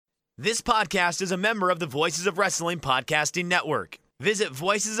This podcast is a member of the Voices of Wrestling Podcasting Network. Visit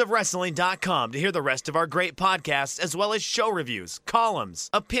voicesofwrestling.com to hear the rest of our great podcasts, as well as show reviews, columns,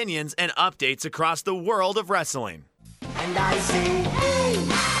 opinions, and updates across the world of wrestling. And I say, hey,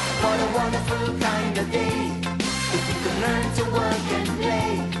 what a wonderful kind of day. If you could learn to work and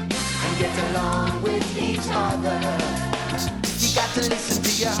play and get along with each other. You got to listen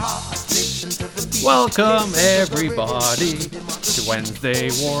to your heart, listen to the beat. Welcome everybody to Wednesday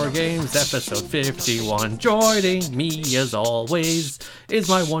War Games episode 51. Joining me as always is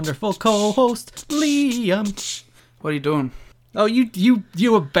my wonderful co-host Liam. What are you doing? Oh,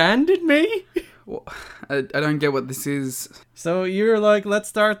 you abandoned me? Well, I don't get what this is. So you're like, let's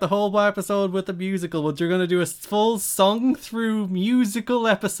start the whole episode with a musical, but you're going to do a full sung-through musical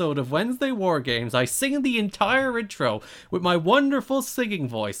episode of Wednesday War Games. I sing the entire intro with my wonderful singing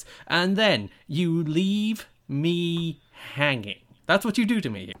voice, and then you leave me hanging. That's what you do to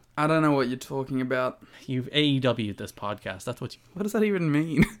me. I don't know what you're talking about. You've AEW'd this podcast. That's what you... What does that even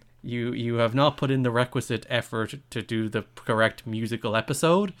mean? You have not put in the requisite effort to do the correct musical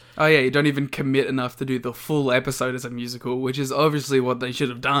episode. Oh yeah, you don't even commit enough to do the full episode as a musical, which is obviously what they should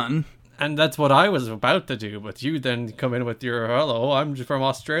have done. And that's what I was about to do, but you then come in with your, hello, I'm from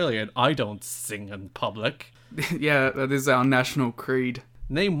Australia and I don't sing in public. Yeah, that is our national creed.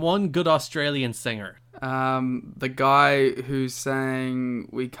 Name one good Australian singer. The guy who sang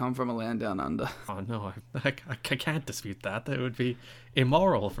We Come From a Land Down Under. Oh no, I can't dispute that. That would be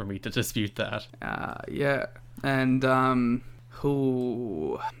immoral for me to dispute that. Yeah. And, I'm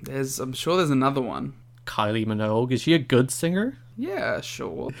sure there's another one. Kylie Minogue, is she a good singer? Yeah,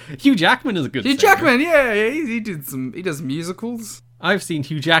 sure. Hugh Jackman is a good singer. Hugh Jackman, yeah, he does musicals. I've seen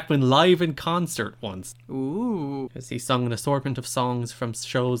Hugh Jackman live in concert once. Ooh. Because he sung an assortment of songs from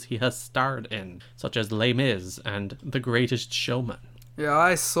shows he has starred in, such as Les Mis and The Greatest Showman. Yeah,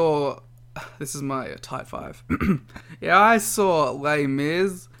 I saw... This is my type 5. Yeah, I saw Les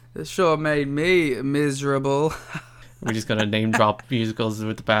Mis. It sure made me miserable. We're just going to name drop musicals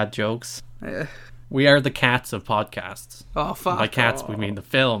with the bad jokes. Yeah. We are the cats of podcasts. Oh, fuck. By cats, we mean the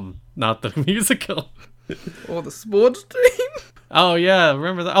film, not the musical. Or the sports team. Oh, yeah,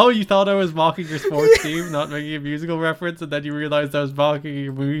 remember that? Oh, you thought I was mocking your sports team, not making a musical reference, and then you realized I was mocking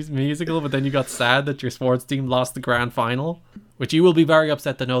your musical, but then you got sad that your sports team lost the grand final, which you will be very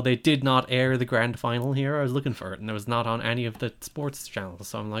upset to know they did not air the grand final here. I was looking for it, and it was not on any of the sports channels,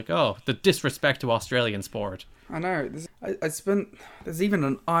 so I'm like, oh, the disrespect to Australian sport. I know. There's even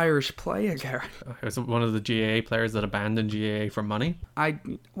an Irish player, Garrett. It was one of the GAA players that abandoned GAA for money.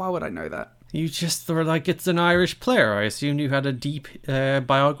 Why would I know that? You just were like, it's an Irish player. I assumed you had a deep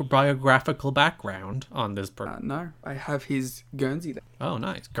biographical background on this person. No, I have his Guernsey there. Oh,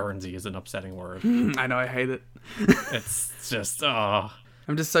 nice. Guernsey is an upsetting word. I know, I hate it. It's just, oh.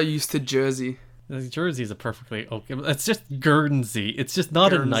 I'm just so used to Jersey. Jersey is a perfectly okay. It's just Guernsey. It's just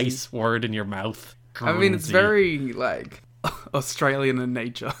not Guernsey. a nice word in your mouth. Guernsey. I mean, it's very, like, Australian in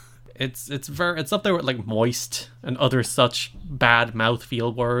nature. It's up there with like moist and other such bad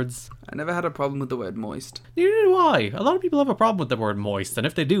mouthfeel words. I never had a problem with the word moist. Neither do I. A lot of people have a problem with the word moist, and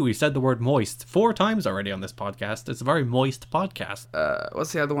if they do, we've said the word moist 4 times already on this podcast. It's a very moist podcast.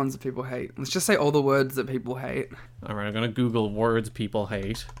 What's the other ones that people hate? Let's just say all the words that people hate. Alright, I'm gonna Google words people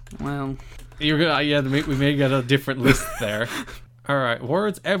hate. Well, You're gonna, yeah, we may get a different list there. Alright,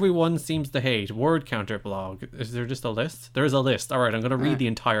 words everyone seems to hate. Word counter blog. Is there just a list? There is a list. Alright, I'm gonna read the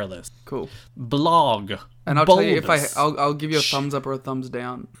entire list. cool. Blog. And I'll tell you if Bulbous. I'll give you a thumbs up or a thumbs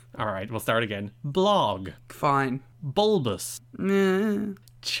down. Alright, we'll start again. Blog. Fine. Bulbous.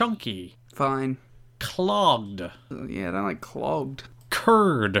 Chunky. Fine. Clogged. Yeah, I don't like clogged.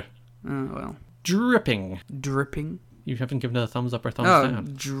 Curd. Oh, well. Dripping. Dripping. You haven't given it a thumbs up or thumbs Oh,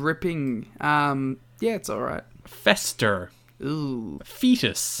 down. dripping. Yeah, it's alright. Fester. Ooh.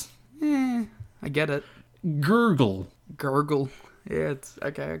 Fetus. I get it. Gurgle. Gurgle. Yeah, it's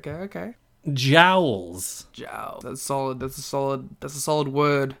okay. Jowls. Jow. That's solid. That's a solid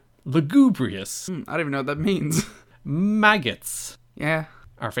word. Lugubrious. I don't even know what that means. Maggots. Yeah.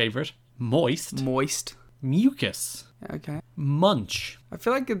 Our favourite. Moist. Moist. Mucus. Okay. Munch. I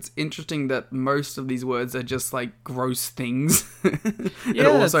feel like it's interesting that most of these words are just like gross things. Yeah, and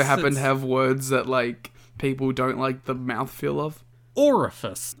also it's- happen to have words that like people don't like the mouthfeel of.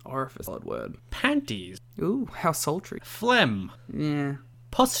 Orifice. Orifice. Solid word. Panties. Ooh, how sultry. Phlegm. Yeah.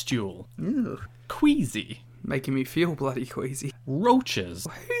 Pustule. Ew. Queasy. Making me feel bloody queasy. Roaches.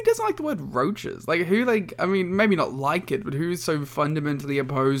 Who doesn't like the word roaches? Like, who, like, I mean, maybe not like it, but who's so fundamentally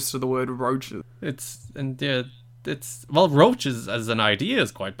opposed to the word roaches? It's, and yeah, it's well, roaches as an idea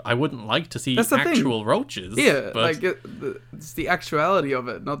is quite. I wouldn't like to see actual roaches. Yeah, but it's the actuality of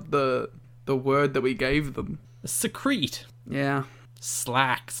it, not the word that we gave them. secrete, Yeah.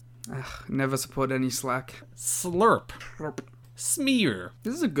 slacks, Never support any slack. slurp, smear.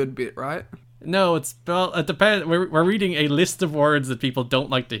 This is a good bit, right? No, it depends. We're reading a list of words that people don't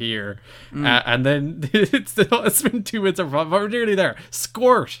like to hear, and then it's been 2 minutes of we're nearly there.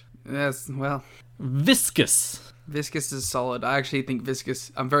 Squirt, Yes, well, viscous. viscous is solid. I actually think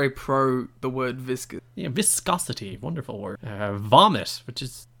viscous. I'm very pro the word viscous. Yeah, viscosity, wonderful word. Vomit, which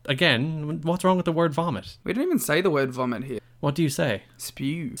is again, what's wrong with the word vomit? We don't even say the word vomit here. What do you say?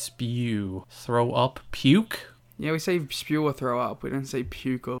 Spew. Spew, throw up, puke. Yeah, we say spew or throw up. We don't say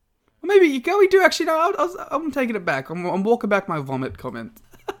puke or... Well, maybe we do actually. No, I'm taking it back. I'm walking back my vomit comment.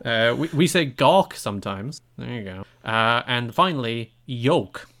 We say gawk sometimes. There you go. And finally,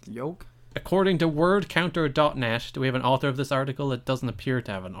 yoke. Yolk. According to wordcounter.net, do we have an author of this article? It doesn't appear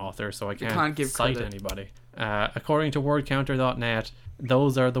to have an author, so I can't give cite credit. anybody. According to wordcounter.net,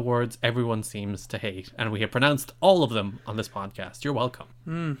 those are the words everyone seems to hate, and we have pronounced all of them on this podcast. You're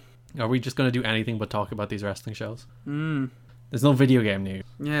welcome. Are we just going to do anything but talk about these wrestling shows? There's no video game news.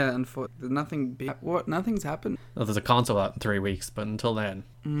 Yeah, and there's nothing big. What? Nothing's happened. Well, there's a console out in 3 weeks, but until then.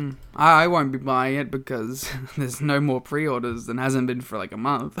 I won't be buying it because there's no more pre-orders and hasn't been for like a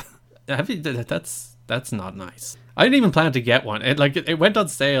month. That's not nice. I didn't even plan to get one. It went on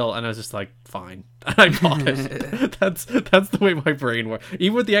sale, and I was just like, fine. And I bought it. That's the way my brain works.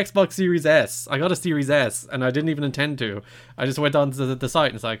 Even with the Xbox Series S, I got a Series S, and I didn't even intend to. I just went on to the site,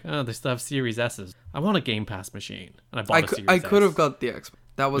 and it's like, oh, they still have Series S's. I want a Game Pass machine, and I bought a Series S. I could have got the Xbox.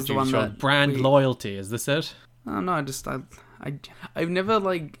 That was the one that brand loyalty. Is this it? Oh no, I've never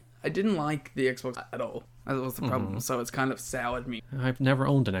I didn't like the Xbox at all. That was the problem. So it's kind of soured me. I've never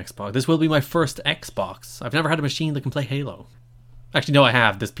owned an Xbox. This will be my first Xbox. I've never had a machine that can play Halo. Actually, no, I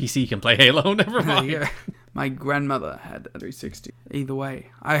have. This PC can play Halo. Never mind. Yeah. My grandmother had a 360. Either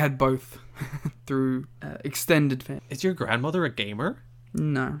way, I had both through extended family. Is your grandmother a gamer?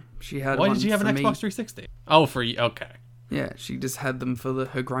 No, she had. Why one did you have for an me. Xbox 360? Oh, for you. Okay. Yeah, she just had them for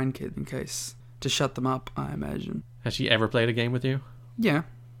her grandkid in case to shut them up. I imagine. Has she ever played a game with you? Yeah.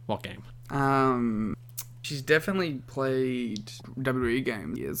 What game? She's definitely played WWE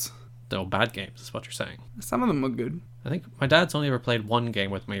games. Years. No, bad games is what you're saying. Some of them were good. I think my dad's only ever played one game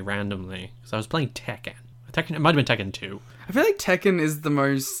with me randomly, because I was playing Tekken. It might have been Tekken 2. I feel like Tekken is the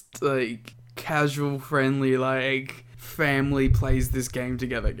most casual, friendly, family plays this game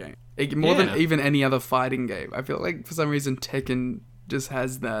together game. More than even any other fighting game. I feel like for some reason Tekken just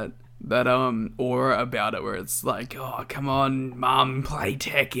has that aura about it where it's like, oh, come on, Mum, play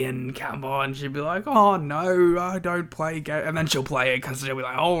Tekken, come on. She'd be like, oh, no, I don't play game. And then she'll play it because she'll be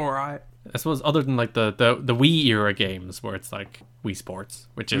like, oh, all right. I suppose other than the Wii era games where it's like Wii Sports,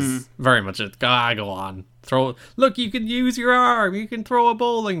 which is very much go on. Look, you can use your arm, you can throw a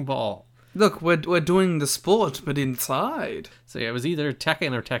bowling ball. Look, we're doing the sport, but inside. So yeah, it was either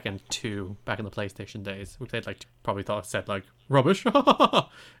Tekken or Tekken 2 back in the PlayStation days. We played probably said rubbish,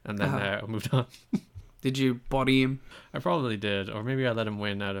 and then moved on. Did you body him? I probably did, or maybe I let him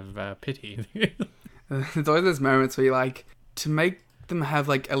win out of pity. There's always those moments where you to make them have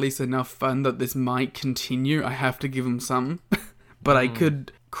at least enough fun that this might continue, I have to give them some. But I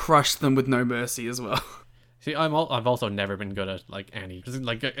could crush them with no mercy as well. See, I've also never been good at any.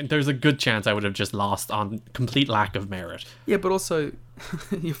 There's a good chance I would have just lost on complete lack of merit. Yeah, but also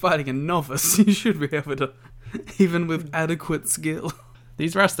you're fighting a novice. You should be able to, even with adequate skill.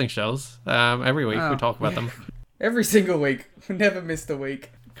 These wrestling shows, every week we talk about them. Every single week, we never missed a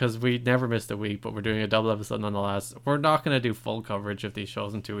week. Because we never missed a week, but we're doing a double episode nonetheless. We're not going to do full coverage of these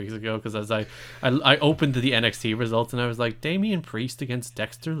shows in 2 weeks ago, because as I opened the NXT results and I was like, Damian Priest against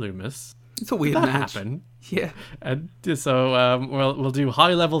Dexter Lumis. It's a weird match. Happen. Yeah. And so we'll do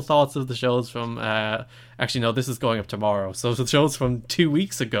high level thoughts of the shows from actually no, this is going up tomorrow. So the shows from 2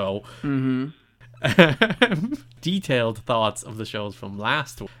 weeks ago. Detailed thoughts of the shows from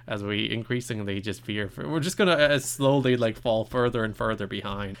last week as we increasingly just we're just gonna slowly fall further and further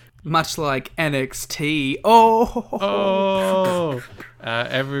behind, much like NXT.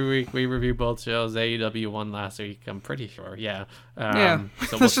 Every week we review both shows. AEW won last week, I'm pretty sure. So we'll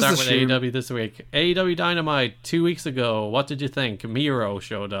let's start just with assume. AEW this week. AEW Dynamite 2 weeks ago. What did you think? Miro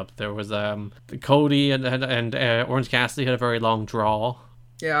showed up. There was Cody and Orange Cassidy had a very long draw.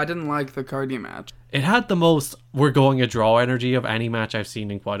 Yeah, I didn't like the Cody match. It had the most we're going a draw energy of any match I've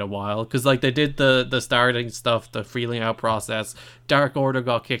seen in quite a while. Because like they did the starting stuff, the feeling out process. Dark Order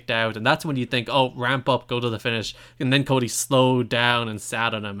got kicked out, and that's when you think, oh, ramp up, go to the finish. And then Cody slowed down and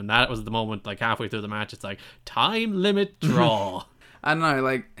sat on him, and that was the moment, like halfway through the match, it's like time limit draw. I don't know,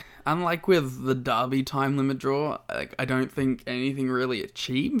 like unlike with the Derby time limit draw, like I don't think anything really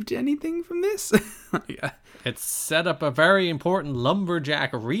achieved anything from this. Yeah. It's set up a very important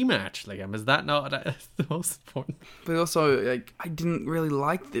lumberjack rematch, Liam. Is that not the most important? But also, like, I didn't really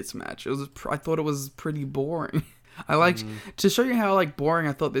like this match. I thought it was pretty boring. I liked to show you how like boring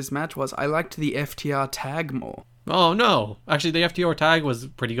I thought this match was. I liked the FTR tag more. Oh no! Actually, the FTR tag was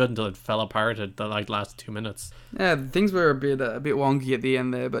pretty good until it fell apart at the like last 2 minutes. Yeah, things were a bit wonky at the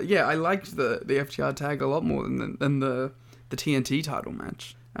end there, but yeah, I liked the FTR tag a lot more than the TNT title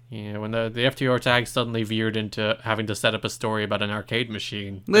match. Yeah, when the FTR tag suddenly veered into having to set up a story about an arcade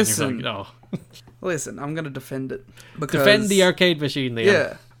machine. Listen, like, oh. Listen, I'm gonna defend it. Because, defend the arcade machine, Liam.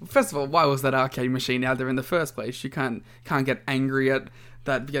 Yeah. First of all, why was that arcade machine out there in the first place? You can't get angry at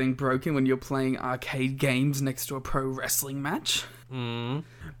that getting broken when you're playing arcade games next to a pro wrestling match. Mm.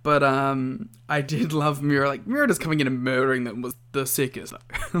 But I did love Miro. Like Miro just coming in and murdering them was the sickest.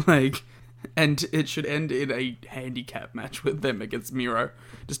 Like. And it should end in a handicap match with them against Miro.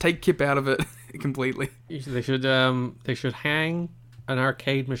 Just take Kip out of it completely. They should hang an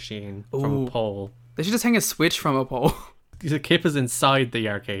arcade machine from a pole. They should just hang a switch from a pole. The Kip is inside the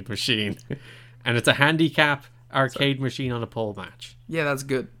arcade machine, and it's a handicap arcade machine on a pole match. Yeah, that's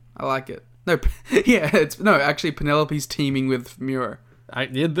good. I like it. No, yeah, actually Penelope's teaming with Miro.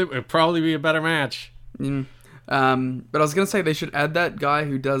 It would probably be a better match. Mm. But I was going to say they should add that guy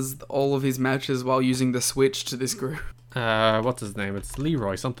who does all of his matches while using the Switch to this group. What's his name? It's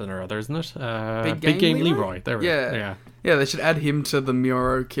Leroy something or other, isn't it? Big Game Leroy. There we go. Yeah, they should add him to the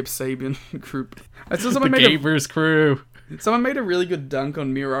Miro Kip Sabian group. I saw someone the Gamers crew. Someone made a really good dunk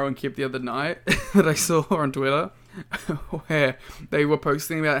on Miro and Kip the other night that I saw on Twitter, where they were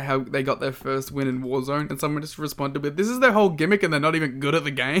posting about how they got their first win in Warzone, and someone just responded with, "This is their whole gimmick and they're not even good at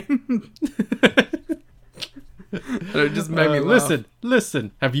the game." And it just made me laugh.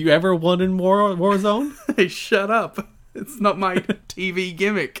 Listen. Have you ever won in Warzone? Hey, shut up. It's not my TV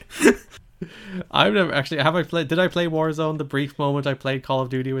gimmick. I've never actually. Have I played? Did I play Warzone? The brief moment I played Call of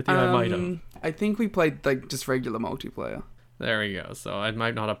Duty with you, I might have. I think we played like just regular multiplayer. There we go. So I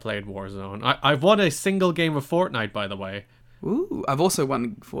might not have played Warzone. I've won a single game of Fortnite, by the way. Ooh, I've also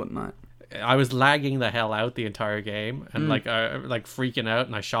won Fortnite. I was lagging the hell out the entire game and like freaking out,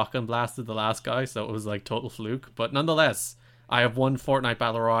 and I shotgun blasted the last guy, so it was like total fluke. But nonetheless, I have won Fortnite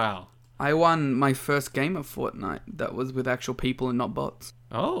Battle Royale. I won my first game of Fortnite that was with actual people and not bots.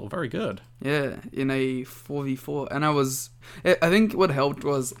 Oh, very good. Yeah, in a 4v4, and I think what helped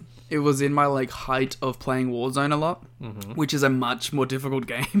was it was in my like height of playing Warzone a lot, which is a much more difficult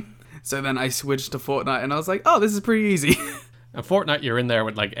game. So then I switched to Fortnite, and I was like, oh, this is pretty easy. And Fortnite, you're in there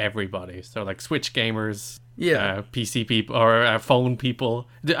with like everybody. So like Switch gamers, PC people, or phone people.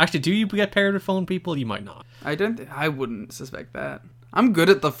 Actually, do you get paired with phone people? You might not. I wouldn't suspect that. I'm good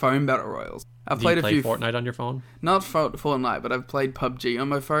at the phone battle royals. I've played a few. Fortnite on your phone? Not Fortnite, but I've played PUBG on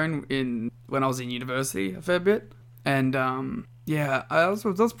my phone when I was in university a fair bit. And I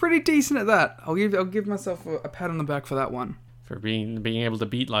was pretty decent at that. I'll give myself a pat on the back for that one. For being able to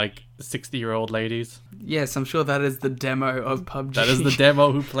beat like 60-year-old ladies. Yes, I'm sure that is the demo of PUBG. That is the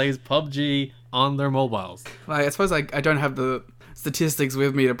demo who plays PUBG on their mobiles. I suppose I don't have the statistics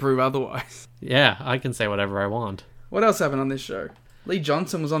with me to prove otherwise. Yeah, I can say whatever I want. What else happened on this show? Lee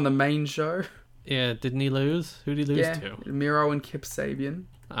Johnson was on the main show. Yeah, didn't he lose? Who did he lose to? Miro and Kip Sabian.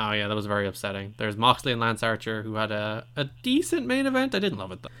 Oh yeah, that was very upsetting. There's Moxley and Lance Archer who had a decent main event. I didn't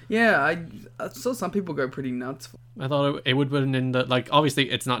love it though. Yeah, I saw some people go pretty nuts. I thought it would have been in the, like, obviously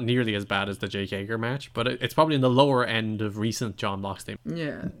it's not nearly as bad as the Jake Hager match, but it's probably in the lower end of recent John Moxley.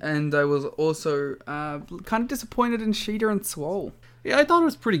 Yeah, and I was also kind of disappointed in Sheeta and Swole. Yeah, I thought it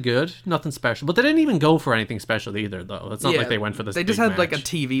was pretty good. Nothing special. But they didn't even go for anything special either, though. It's not like they went for this. They just had match. like a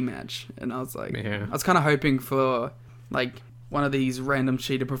TV match, and I was like, I was kind of hoping for like one of these random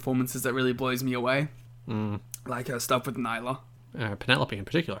Sheeta performances that really blows me away, like her stuff with Nyla, Penelope in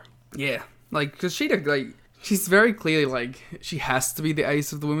particular. Yeah, like because Sheeta, like she's very clearly like she has to be the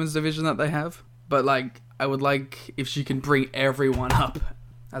ace of the women's division that they have. But like I would like if she can bring everyone up.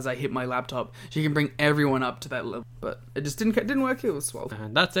 As I hit my laptop, she can bring everyone up to that level, but it just didn't work. It was swell.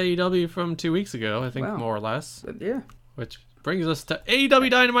 And that's AEW from 2 weeks ago, I think, more or less. But yeah. Which brings us to AEW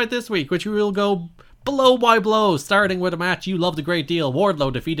Dynamite this week, which we will go blow by blow, starting with a match you loved a great deal.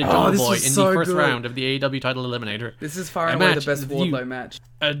 Wardlow defeated Jungle Boy in the first round of the AEW title eliminator. This is far and away the best Wardlow match.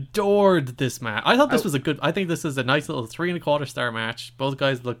 Adored this match. I thought this was I think this is a nice little 3.25 star match. Both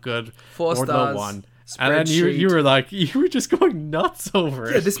guys look good. 4 Wardlow stars. won. And then you were like, you were just going nuts over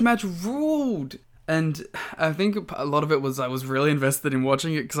it. Yeah, this match ruled. And I think a lot of it was I was really invested in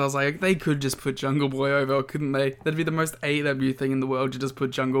watching it because I was like, they could just put Jungle Boy over, couldn't they? That'd be the most AEW thing in the world to just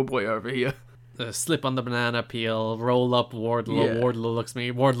put Jungle Boy over here. Slip on the banana peel, roll up Wardlow. Yeah. Wardlow looks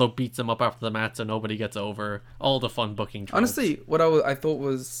me. Wardlow beats him up after the match so nobody gets over. All the fun booking tropes. Honestly, what I thought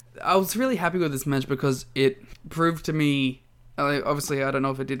was... I was really happy with this match because it proved to me... Obviously, I don't know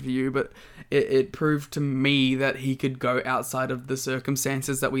if it did for you, but it proved to me that he could go outside of the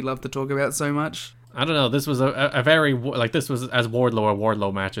circumstances that we love to talk about so much. I don't know. This was a very this was as Wardlow a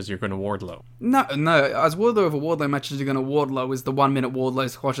Wardlow match as you're going to Wardlow. No. As Wardlow of a Wardlow match as you're going to Wardlow is the 1 minute Wardlow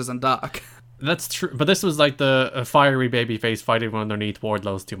squashes and dark. That's true, but this was like the fiery babyface fighting underneath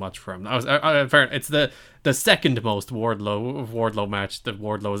Wardlow's too much for him. It's the second most Wardlow match that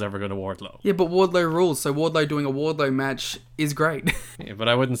Wardlow is ever going to Wardlow. Yeah, but Wardlow rules, so Wardlow doing a Wardlow match is great. Yeah, but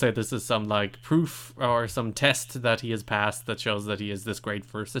I wouldn't say this is some like proof or some test that he has passed that shows that he is this great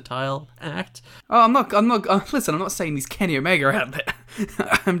versatile act. Oh, I'm not. Listen, I'm not saying he's Kenny Omega out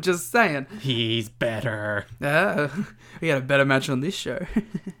there. I'm just saying he's better. We had a better match on this show.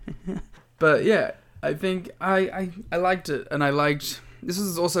 But yeah, I think I liked it, and I liked... This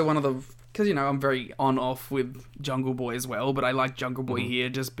was also one of the... Because, I'm very on-off with Jungle Boy as well, but I like Jungle Boy here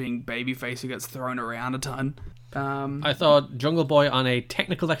just being babyface who gets thrown around a ton. I thought Jungle Boy on a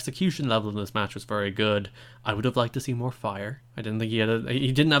technical execution level in this match was very good. I would have liked to see more fire. I didn't think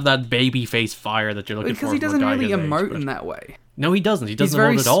he didn't have that babyface fire that you're looking for. Because he doesn't really emote in that way. No, he doesn't. He doesn't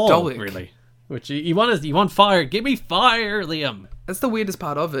emote at all, really. Which you want fire. Give me fire, Liam. That's the weirdest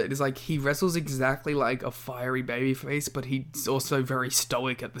part of it, is like he wrestles exactly like a fiery babyface, but he's also very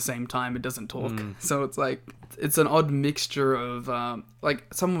stoic at the same time. It doesn't talk. So it's like, it's an odd mixture of, like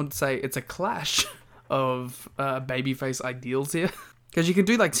someone would say it's a clash of babyface ideals here. Because you can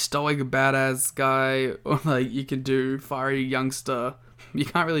do like stoic badass guy, or like you can do fiery youngster. You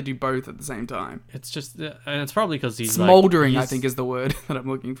can't really do both at the same time. It's just, and it's probably because he's smoldering, I think is the word that I'm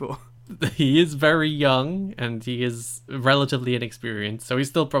looking for. He is very young and he is relatively inexperienced, so he's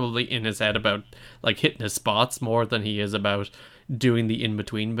still probably in his head about like hitting his spots more than he is about doing the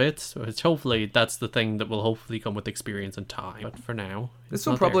in-between bits. So it's hopefully that's the thing that will hopefully come with experience and time. But for now, this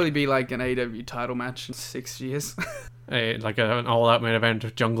will probably be like an AEW title match in 6 years. Like an all-out main event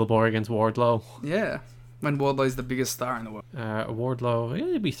of Jungle Boy against Wardlow. Yeah. When Wardlow's the biggest star in the world. Wardlow,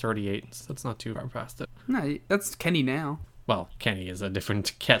 it'd be 38, so that's not too far past it. No, that's Kenny now. Well, Kenny is a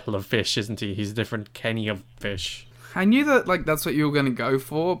different kettle of fish, isn't he? He's a different Kenny of fish. I knew that like that's what you were going to go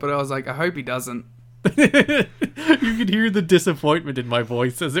for, but I was like, I hope he doesn't. You could hear the disappointment in my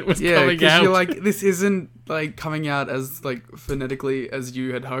voice as it was coming out. Yeah, because you're like, this isn't like coming out as like phonetically as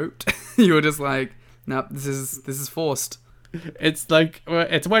you had hoped. You were just like, nope, this is forced. It's like,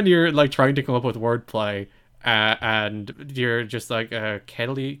 it's when you're like trying to come up with wordplay and you're just like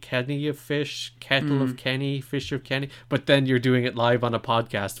Kenny of fish, kettle of Kenny, fish of Kenny, but then you're doing it live on a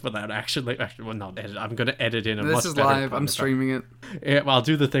podcast without actually well, not edit. I'm going to edit in a much better This is live. I'm streaming it. Yeah, well, I'll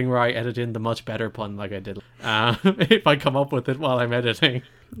do the thing where I edit in the much better pun like I did if I come up with it while I'm editing.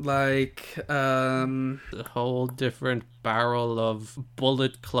 Like a whole different barrel of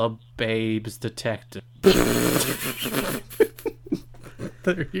Bullet Club babes detective.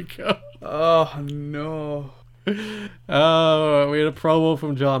 There you go. Oh no. Oh, we had a promo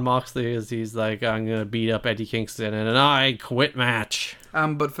from John Moxley as he's like, I'm gonna beat up Eddie Kingston in an I Quit match.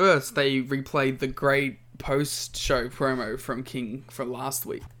 But first they replayed the great post-show promo from King from last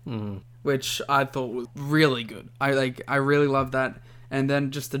week, which I thought was really good. I really loved that. And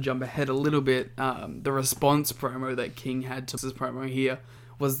then just to jump ahead a little bit, the response promo that King had to this promo here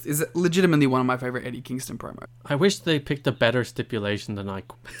is legitimately one of my favorite Eddie Kingston promos. I wish they picked a better stipulation than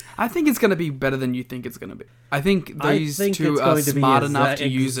I think it's going to be better than you think it's going to be. I think these two are smart enough to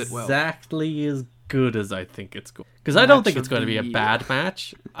use it well. Exactly as good as I think it's going. Because I don't think it's going to be a bad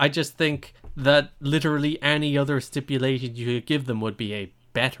match. I just think that literally any other stipulation you could give them would be a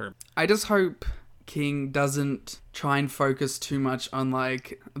better. I just hope King doesn't try and focus too much on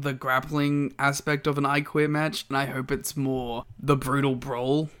like the grappling aspect of an I Quit match, and I hope it's more the brutal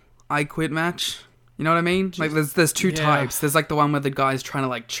brawl I Quit match. You know what I mean? Like, there's two types. There's, like, the one where the guy's trying to,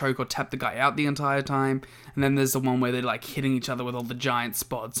 like, choke or tap the guy out the entire time. And then there's the one where they're, like, hitting each other with all the giant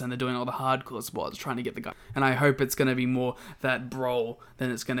spots. And they're doing all the hardcore spots trying to get the guy. And I hope it's going to be more that brawl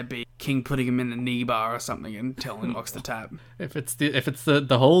than it's going to be King putting him in a knee bar or something and telling Mox to tap. If it's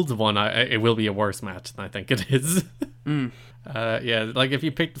the holds one, it will be a worse match than I think it is. Like if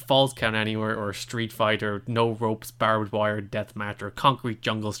you pick the Falls Count Anywhere or Street Fighter, no ropes, barbed wire death match, or concrete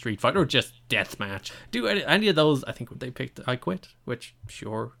jungle street fight, or just death match, do any of those, I think they picked I Quit, which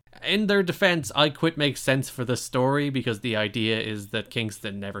sure. In their defense, I Quit makes sense for the story because the idea is that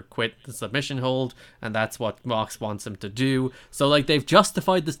Kingston never quit the submission hold, and that's what Mox wants him to do. So like they've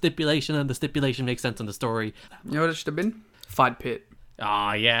justified the stipulation, and the stipulation makes sense in the story. You know what it should have been? Fight pit.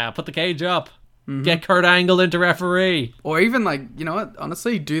 Ah, yeah, put the cage up. Get Kurt Angle into referee. Or even, like, you know what?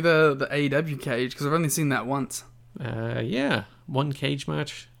 Honestly, do the AEW cage, because I've only seen that once. Yeah. One cage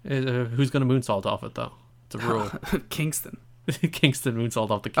match. Who's going to moonsault off it, though? It's a rule. Kingston. Kingston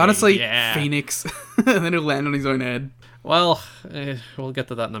moonsault off the cage. Honestly, Phoenix. And then he'll land on his own head. Well, we'll get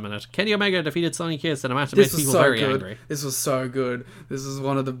to that in a minute. Kenny Omega defeated Sonny Kiss in a match that made people very angry. This was so good. This was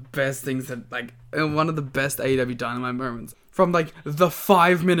one of the best things that, like, one of the best AEW Dynamite moments. From, like, the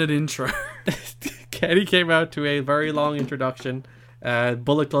 5-minute intro. Kenny came out to a very long introduction.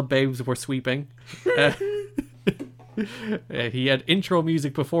 Bullet Club babes were sweeping. He had intro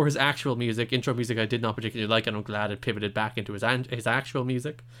music before his actual music. Intro music I did not particularly like, and I'm glad it pivoted back into his actual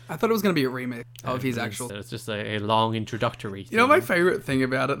music. I thought it was going to be a remix of his actual. It's just a long introductory thing. You know, my favorite thing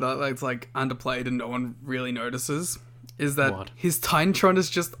about it, that it's like underplayed and no one really notices, is that his Titantron is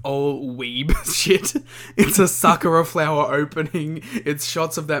just all weeb shit. It's a Sakura flower opening. It's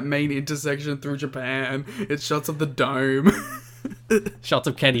shots of that main intersection through Japan. It's shots of the dome. Shots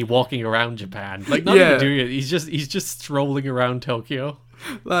of Kenny walking around Japan. Like, not even doing it. He's just strolling around Tokyo.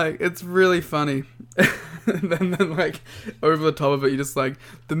 Like, it's really funny. And then, like, over the top of it, you're just like,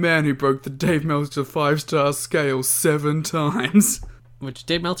 the man who broke the Dave Meltzer 5-star scale 7 times. Which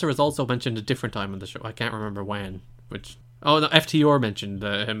Dave Meltzer was also mentioned a different time in the show. I can't remember when. FTR mentioned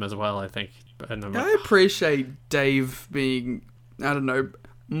him as well, I think. I appreciate Dave being, I don't know,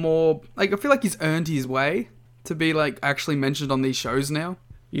 more, like, I feel like he's earned his way to be, like, actually mentioned on these shows now.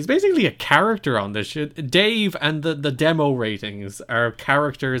 He's basically a character on this shit. Dave and the demo ratings are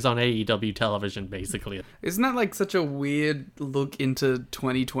characters on AEW television, basically. Isn't that, like, such a weird look into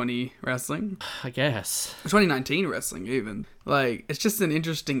 2020 wrestling? I guess. 2019 wrestling, even. Like, it's just an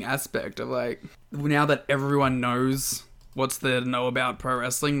interesting aspect of, like, now that everyone knows what's there to know about pro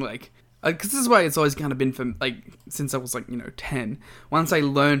wrestling, like, because this is why it's always kind of been for, like, since I was, like, 10. Once I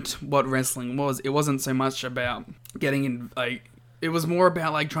learnt what wrestling was, it wasn't so much about getting in, like, it was more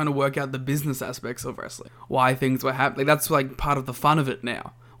about, like, trying to work out the business aspects of wrestling. Why things were happening. That's, like, part of the fun of it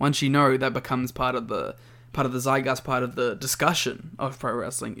now. Once you know, that becomes part of the zeitgeist, part of the discussion of pro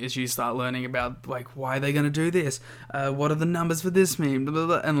wrestling, is you start learning about, like, why are they going to do this? What are the numbers for this meme? Blah, blah,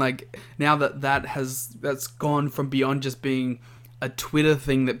 blah. And, like, now that's gone from beyond just being a Twitter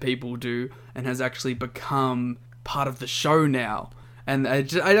thing that people do and has actually become part of the show now. And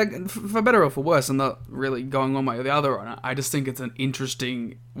for better or for worse, I'm not really going one way or the other on it. I just think it's an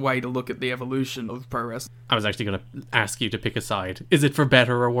interesting way to look at the evolution of pro wrestling. I was actually going to ask you to pick a side. Is it for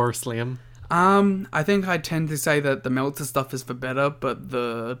better or worse, Liam? I think I tend to say that the Meltzer stuff is for better, but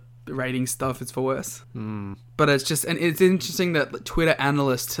the rating stuff is for worse. But it's just, and it's interesting that Twitter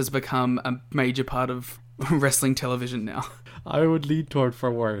analyst has become a major part of wrestling television now. I would lean toward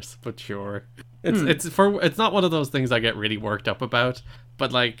for worse, but sure. It's not one of those things I get really worked up about,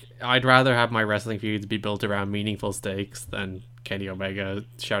 but, like, I'd rather have my wrestling feuds be built around meaningful stakes than Kenny Omega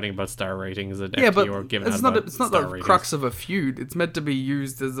shouting about star ratings and FTR giving out about it's not star the ratings. Crux of a feud. It's meant to be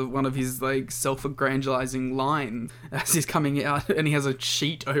used as one of his, like, self-aggrandizing line as he's coming out, and he has a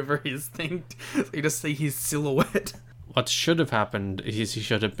sheet over his thing, so you just see his silhouette. What should have happened is he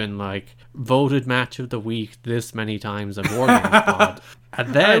should have been, like, voted match of the week this many times on War Games Pod.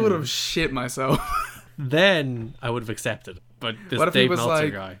 And then I would have shit myself. Then I would have accepted it. But this what if Dave he was Meltzer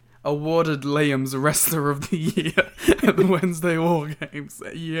like, guy awarded Liam's Wrestler of the Year at the Wednesday War Games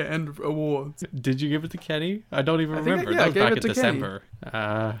year-end awards. Did you give it to Kenny? I don't even remember. I that was gave back it in to December.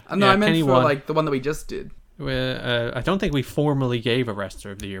 No, I meant Kenny for won. like the one that we just did. I don't think we formally gave a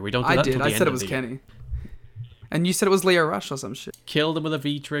Wrestler of the Year. We don't. Do I that did. till I the said end it of was the Kenny. year. And you said it was Leo Rush or some shit. Killed him with a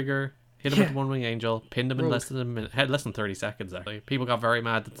V-trigger. Hit him with the One Wing Angel, pinned him in less than a minute. Had less than 30 seconds, actually. People got very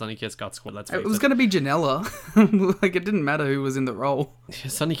mad that Sonny Kiss got squad. It was going to be Janela. Like, it didn't matter who was in the role.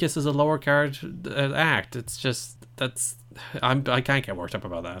 Sonny Kiss is a lower card act. It's just, I can't get worked up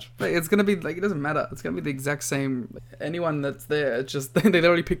about that. Like, it's going to be, like, it doesn't matter. It's going to be the exact same. Anyone that's there, it's just, they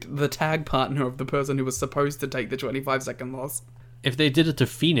already picked the tag partner of the person who was supposed to take the 25-second loss. If they did it to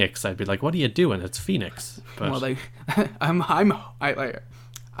Phoenix, I'd be like, what are you doing? It's Phoenix. But... Well,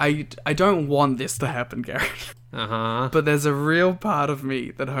 I don't want this to happen, Garrett. But there's a real part of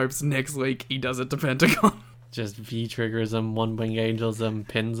me that hopes next week he does it to Pentagon. Just V-triggers him, One Wing Angels him,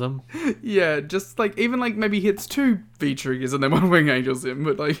 pins him. Yeah, just like, even like maybe hits 2 V-triggers and then One Wing Angels him,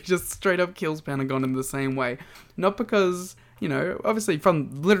 but like just straight up kills Pentagon in the same way. Not because, you know, obviously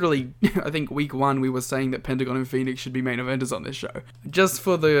from literally, I think week 1 we were saying that Pentagon and Phoenix should be main eventers on this show. Just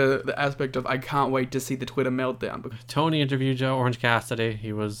for the aspect of I can't wait to see the Twitter meltdown. Tony interviewed Orange Cassidy.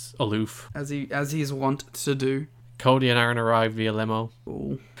 He was aloof. As he's wont to do. Cody and Aaron arrived via limo.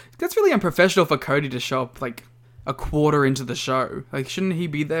 Ooh. That's really unprofessional for Cody to show up like a quarter into the show. Like, shouldn't he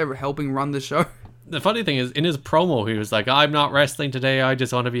be there helping run the show? The funny thing is, in his promo, he was like, I'm not wrestling today, I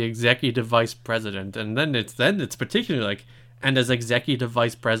just want to be executive vice president. And then it's particularly like, and as executive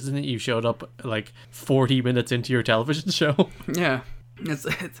vice president, you showed up like 40 minutes into your television show. Yeah.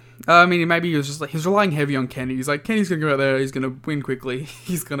 I mean, maybe he was just like, he's relying heavy on Kenny. He's like, Kenny's going to go out there, he's going to win quickly,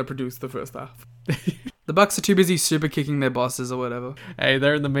 he's going to produce the first half. The Bucks are too busy super kicking their bosses or whatever. Hey,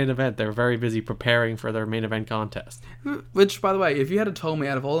 they're in the main event. They're very busy preparing for their main event contest. Which, by the way, if you had told me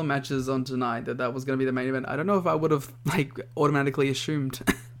out of all the matches on tonight that was going to be the main event, I don't know if I would have like automatically assumed.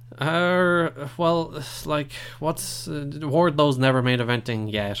 Well, like, what's Wardlow's never main eventing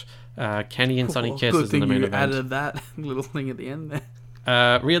yet. Kenny and Sonny Kiss is in the main event. Added that little thing at the end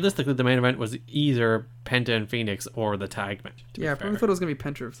there. Realistically, the main event was either Penta and Phoenix or the tag match. Yeah, I probably thought it was going to be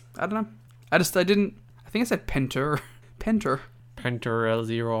Penta. I don't know. I think I said Penter. Penter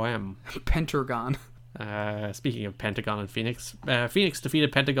L0M. Pentagon. Speaking of Pentagon and Phoenix, Phoenix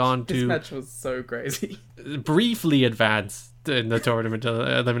defeated Pentagon to... This match was so crazy. Briefly advance in the tournament,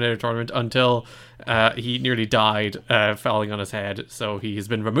 eliminator tournament, until he nearly died falling on his head. So he has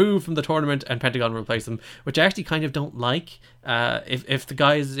been removed from the tournament and Pentagon replaced him, which I actually kind of don't like. If the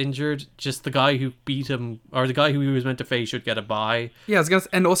guy is injured, just the guy who beat him, or the guy who he was meant to face, should get a bye. Yeah, I was gonna say,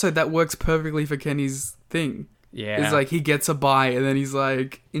 and also that works perfectly for Kenny's thing. Yeah. It's like he gets a bye and then he's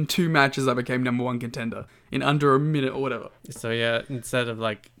like, in 2 matches I became number 1 contender in under a minute or whatever. So yeah, instead of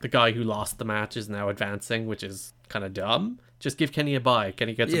like the guy who lost the match is now advancing, which is kind of dumb, just give Kenny a bye.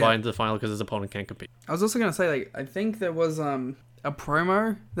 Kenny gets a bye into the final because his opponent can't compete. I was also going to say, like, I think there was a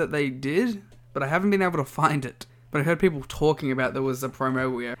promo that they did, but I haven't been able to find it. But I heard people talking about there was a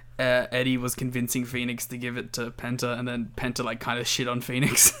promo where Eddie was convincing Phoenix to give it to Penta, and then Penta like kind of shit on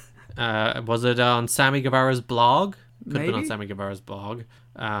Phoenix. Was it on Sammy Guevara's blog? Could have been on Maybe? Sammy Guevara's blog.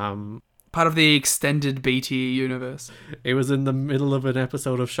 Part of the extended BTE universe. It was in the middle of an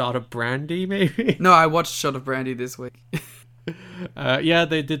episode of Shot of Brandy, maybe? No, I watched Shot of Brandy this week. Yeah,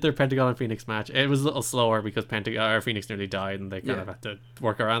 they did their Pentagon and Phoenix match. It was a little slower because Phoenix nearly died, and they kind of had to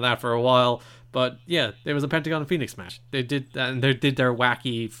work around that for a while. But yeah, it was a Pentagon and Phoenix match. They did their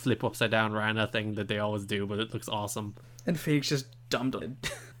wacky flip upside down Rana thing that they always do, but it looks awesome. And Phoenix just dumped on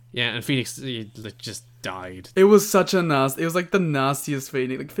it. Yeah, and Phoenix just died. It was such a nasty... It was like the nastiest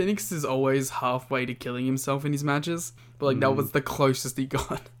Phoenix. Like, Phoenix is always halfway to killing himself in his matches. But like, that was the closest he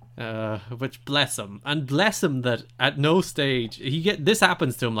got. Which, bless him. And bless him that at no stage... This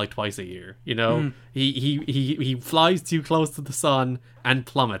happens to him like twice a year, you know? He flies too close to the sun and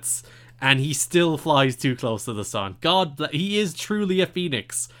plummets. And he still flies too close to the sun. He is truly a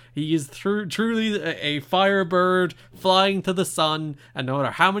phoenix. He is truly a firebird flying to the sun, and no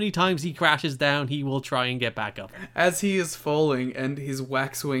matter how many times he crashes down, he will try and get back up. As he is falling and his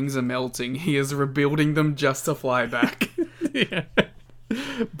wax wings are melting, he is rebuilding them just to fly back. Yeah.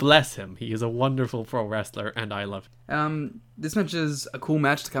 Bless him. He is a wonderful pro wrestler, and I love him. This match is a cool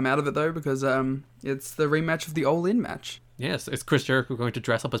match to come out of it, though, because it's the rematch of the All In match. Yes, is Chris Jericho going to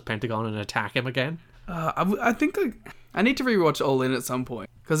dress up as Pentagon and attack him again? I think I need to rewatch All In at some point,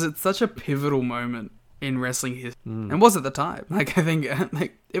 because it's such a pivotal moment in wrestling history, and was at the time. Like, I think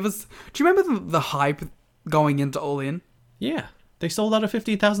it was. Do you remember the hype going into All In? Yeah, they sold out a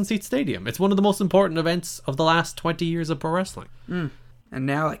 15,000 seat stadium. It's one of the most important events of the last 20 years of pro wrestling. And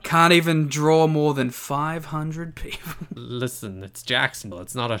now it can't even draw more than 500 people. Listen, it's Jacksonville.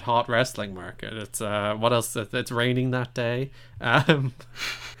 It's not a hot wrestling market. It's what else? It's raining that day.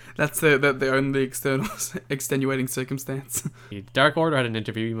 That's the only external extenuating circumstance. Dark Order had an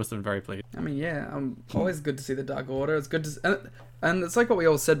interview. You must have been very pleased. I mean, yeah, always good to see the Dark Order. It's good to... And it's like what we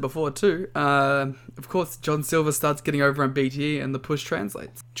all said before, too. Of course, John Silver starts getting over on BTE and the push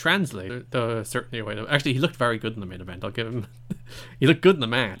translates. Translate? Certainly a way to... Actually, he looked very good in the main event. I'll give him... He looked good in the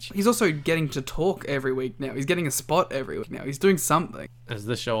match. He's also getting to talk every week now. He's getting a spot every week now. He's doing something. As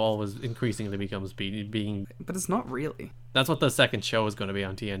this show always increasingly becomes being... But it's not really. That's what the second show is going to be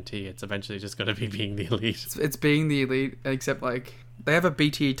on TNT. It's eventually just going to be being the Elite. It's being the Elite, except, like, they have a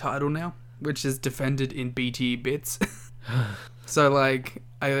BTE title now, which is defended in BTE bits. So, like,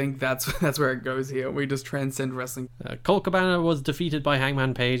 I think that's where it goes here. We just transcend wrestling. Colt Cabana was defeated by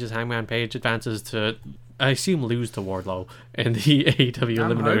Hangman Page as Hangman Page advances to, I assume, lose to Wardlow in the AEW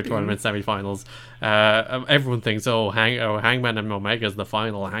Eliminator Tournament semifinals. Everyone thinks, Hangman and Omega is the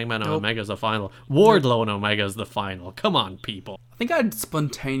final. Hangman and Omega is the final. Wardlow and Omega is the final. Come on, people. I think I'd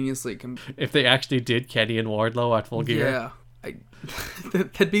spontaneously... If they actually did Kenny and Wardlow at Full Gear. Yeah.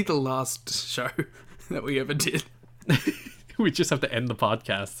 That'd be the last show that we ever did. We just have to end the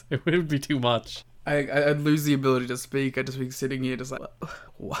podcast. It would be too much. I'd lose the ability to speak. I'd just be sitting here just like,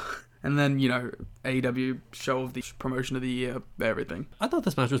 what? And then, AEW show of the promotion of the year, everything. I thought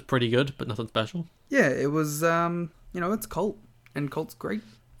this match was pretty good, but nothing special. Yeah, it was, it's Colt. And Colt's great.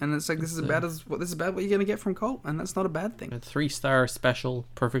 And it's like, this is about what you're going to get from Colt. And that's not a bad thing. A 3-star special,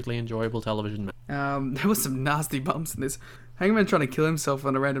 perfectly enjoyable television match. There was some nasty bumps in this. Hangman trying to kill himself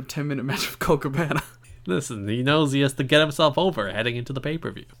on a random 10-minute match with Colt Cabana. Listen, he knows he has to get himself over heading into the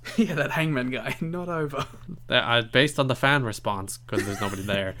pay-per-view. Yeah, that Hangman guy, not over. Based on the fan response, because there's nobody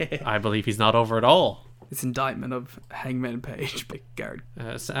there, I believe he's not over at all. It's indictment of Hangman Page, Big Garrett.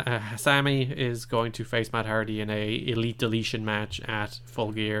 Sammy is going to face Matt Hardy in a Elite Deletion match at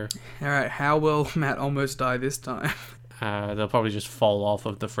Full Gear. Alright, how will Matt almost die this time? They'll probably just fall off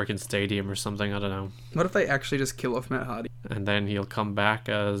of the freaking stadium or something, I don't know. What if they actually just kill off Matt Hardy? And then he'll come back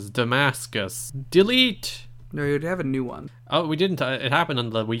as Damascus. Delete! No, you'd have a new one. Oh, we didn't. It happened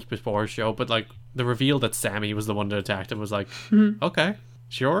on the week before show, but like the reveal that Sammy was the one that attacked him was like, okay,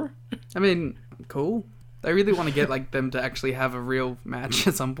 sure. I mean, cool. They really want to get like them to actually have a real match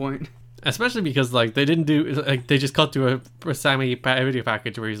at some point. Especially because like they didn't do, like they just cut to a Sammy video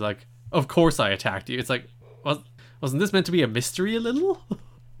package where he's like, of course I attacked you. It's like, wasn't this meant to be a mystery a little?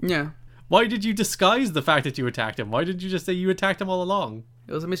 Yeah. Why did you disguise the fact that you attacked him? Why didn't you just say you attacked him all along?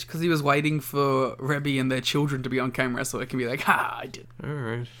 It was a mystery because he was waiting for Rebby and their children to be on camera so it can be like, ha, I did.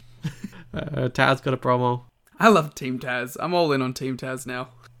 Alright. Taz got a promo. I love Team Taz. I'm all in on Team Taz now.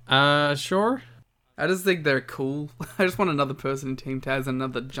 Sure. I just think they're cool. I just want another person in Team Taz and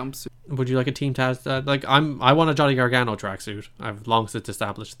another jumpsuit. Would you like a Team Taz? I want a Johnny Gargano tracksuit. I've long since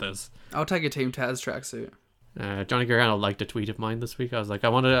established this. I'll take a Team Taz tracksuit. Johnny Gargano liked a tweet of mine this week. I was like, I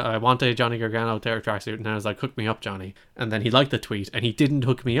want a Johnny Gargano tracksuit, and I was like, hook me up, Johnny. And then he liked the tweet, and he didn't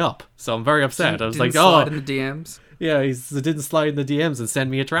hook me up, so I'm very upset. I was like, slide in the DMs. Yeah, he didn't slide in the DMs and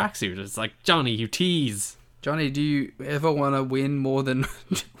send me a tracksuit. It's like, Johnny, you tease. Johnny, do you ever want to win more than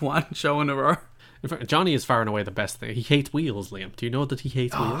one show in a row? In fact, Johnny is far and away the best thing. He hates wheels, Liam. Do you know that he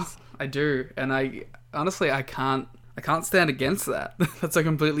hates wheels? I do, and I honestly I can't stand against that. That's a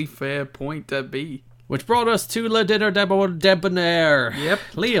completely fair point to be. Which brought us to Le Dinner Debonair. Yep.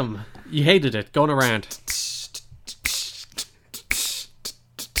 Liam, you hated it. Go on a rant.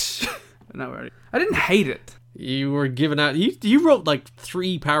 No, I didn't hate it. You were giving out... You wrote like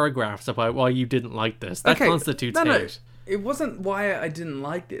 3 paragraphs about why you didn't like this. That constitutes hate. No. It wasn't why I didn't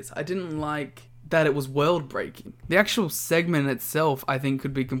like this. I didn't like that it was world-breaking. The actual segment itself, I think,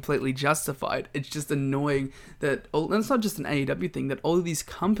 could be completely justified. It's just annoying that... And it's not just an AEW thing, that all of these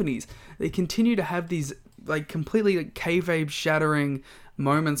companies, they continue to have these like completely like, kayfabe-shattering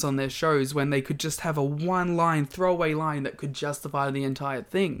moments on their shows when they could just have a one-line, throwaway line that could justify the entire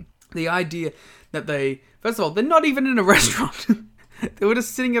thing. The idea that they... First of all, they're not even in a restaurant. They were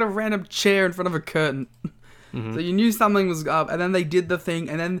just sitting at a random chair in front of a curtain. Mm-hmm. So you knew something was up, and then they did the thing,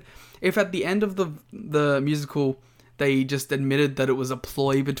 and then if at the end of the musical they just admitted that it was a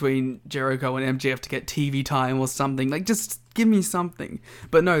ploy between Jericho and MJF to get TV time or something, like just give me something.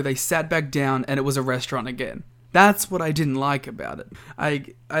 But no, they sat back down and it was a restaurant again. That's what I didn't like about it.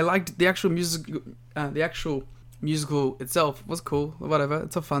 I liked the actual musical itself was cool, whatever.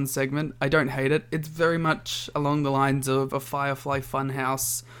 It's a fun segment. I don't hate it. It's very much along the lines of a Firefly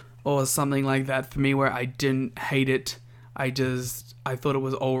Funhouse or something like that for me, where I didn't hate it. I thought it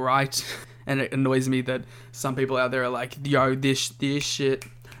was alright. And it annoys me that some people out there are like, yo, this shit,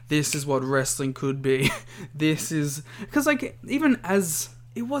 this is what wrestling could be. This is... Because, like, even as...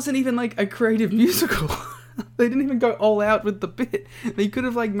 It wasn't even, like, a creative musical. They didn't even go all out with the bit. They could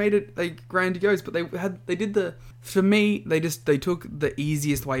have like made it like grandiose, but they did the. For me, they took the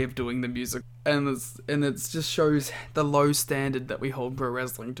easiest way of doing the music, and it just shows the low standard that we hold pro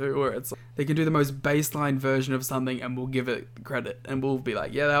wrestling to, where it's like, they can do the most baseline version of something, and we'll give it credit, and we'll be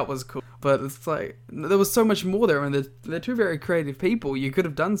like, yeah, that was cool. But it's like there was so much more there, and they're two very creative people. You could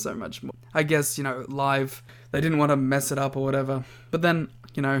have done so much more. I guess live they didn't want to mess it up or whatever. But then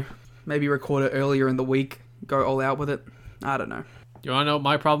maybe record it earlier in the week, go all out with it. I don't know. You want to know what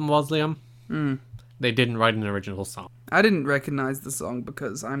my problem was, Liam? They didn't write an original song. I didn't recognize the song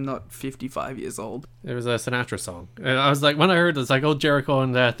because I'm not 55 years old. It was a Sinatra song. And I was like, when I heard it, it's like, oh, Jericho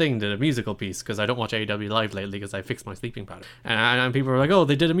and Thing did a musical piece, because I don't watch AEW live lately because I fixed my sleeping pattern. And people were like, oh,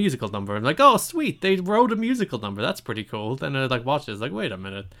 they did a musical number. I'm like, oh, sweet, they wrote a musical number. That's pretty cool. Then I watched it. I was like, wait a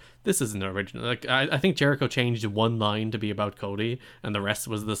minute, this isn't original. Like, I think Jericho changed one line to be about Cody, and the rest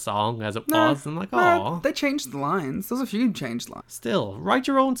was the song as it was. And I'm like, oh, they changed the lines. There's a few changed lines. Still, write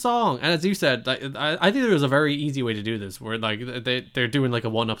your own song. And as you said, I think there was a very easy way to do this, where like they're doing like a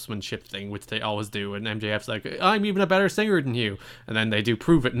one-upsmanship thing, which they always do, and MJF's like, I'm even a better singer than you, and then they do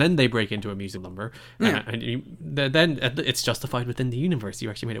prove it, and then they break into a music number, then it's justified within the universe. You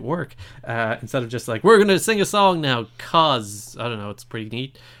actually made it work, instead of just like, we're gonna sing a song now, cause I don't know, it's pretty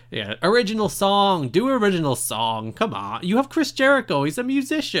neat. Yeah, original song. Do original song. Come on, you have Chris Jericho. He's a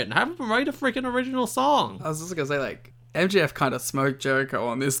musician. Have him write a freaking original song. I was just gonna say, like, MJF kind of smoked Jericho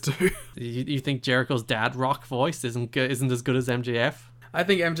on this too. You think Jericho's dad rock voice isn't as good as MJF? I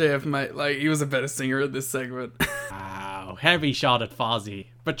think MJF he was a better singer in this segment. Wow, heavy shot at Fozzy.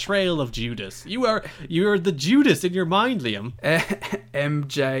 Betrayal of Judas. You're the Judas in your mind, Liam.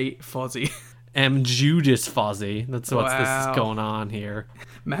 MJ Fozzy. M Judas Fozzy. That's what this is going on here.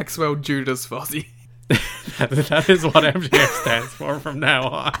 Maxwell Judas Fozzy. that is what MJF stands for from now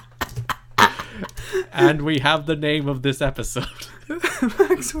on. And we have the name of this episode.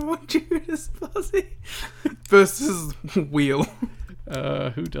 Maxwell Judas Fozzy versus Wheel.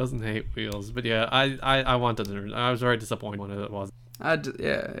 Who doesn't hate Wheels? But yeah, I wanted it. I was very disappointed when it wasn't.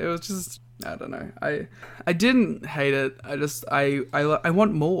 It was just, I don't know. I didn't hate it. I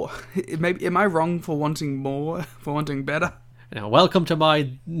want more. Maybe am I wrong for wanting more? For wanting better? Now, welcome to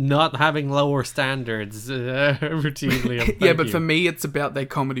my not having lower standards routinely. Yeah, but for me, it's about their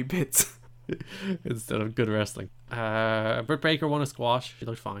comedy bits. Instead of good wrestling. Britt Baker won a squash. She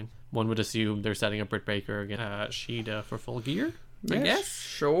looked fine. One would assume they're setting up Britt Baker against Shida for Full Gear. I guess.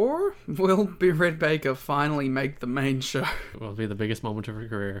 Sure. Will Britt Baker finally make the main show? It will be the biggest moment of her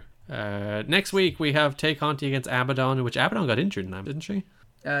career. Next week we have Tay Conti against Abaddon, which Abaddon got injured in that, didn't she?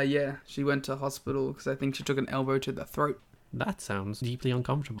 Yeah. She went to hospital because I think she took an elbow to the throat. That sounds deeply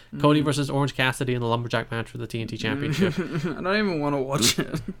uncomfortable. Cody versus Orange Cassidy in the Lumberjack match for the TNT Championship. I don't even want to watch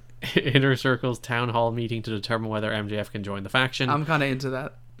it. Inner Circle's town hall meeting to determine whether MJF can join the faction. I'm kind of into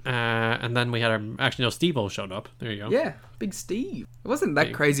that. And then we had Steve-O showed up. There you go. Yeah, Big Steve. It wasn't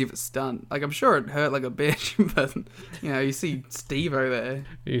that crazy of a stunt. Like, I'm sure it hurt like a bitch, but you see Steve-O there.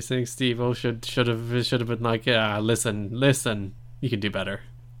 You think Steve-O should have been like, yeah, listen, you can do better.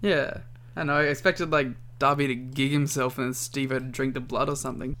 Yeah, I know. I expected like Darby to gig himself and then Steve-O to drink the blood or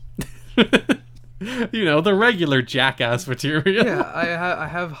something. The regular jackass material. Yeah, I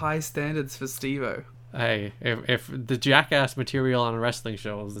have high standards for Steve-O. Hey, if the jackass material on a wrestling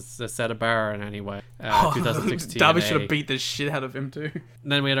show is set a bar in any way, 2016 Darby should have beat the shit out of him too.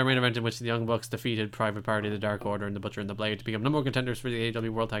 Then we had our main event in which the Young Bucks defeated Private Party, the Dark Order, and the Butcher and the Blade to become number one contenders for the AEW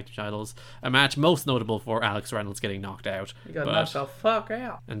World Tag Team titles. A match most notable for Alex Reynolds getting knocked out. He got knocked the fuck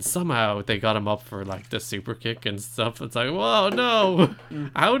out. And somehow they got him up for like the super kick and stuff. It's like, whoa, no!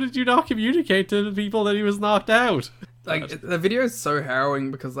 How did you not communicate to the people that he was knocked out? Like, the video is so harrowing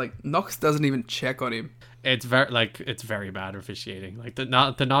because like Knox doesn't even check on him. It's very bad officiating. Like they're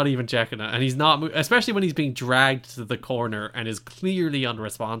not even checking it, and he's not, especially when he's being dragged to the corner and is clearly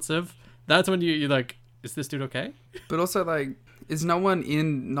unresponsive. That's when you're like, is this dude okay? But also, like, is no one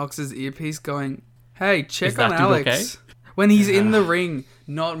in Knox's earpiece going, "Hey, check on Alex"? Okay? When he's in the ring,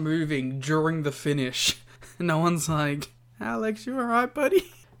 not moving during the finish, no one's like, "Alex, you alright, buddy?"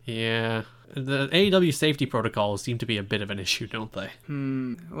 Yeah. The AEW safety protocols seem to be a bit of an issue, don't they?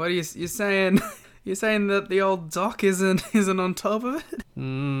 What are you saying? You're saying that the old Doc isn't on top of it?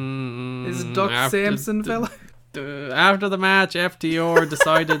 Is Doc Samson fella? After the match, FTR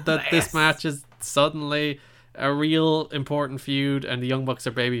decided that this match is suddenly a real important feud, and the Young Bucks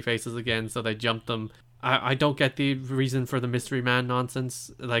are baby faces again, so they jumped them. I don't get the reason for the mystery man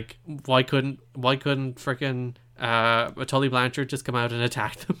nonsense. Like, why couldn't frickin' But Tully Blanchard just come out and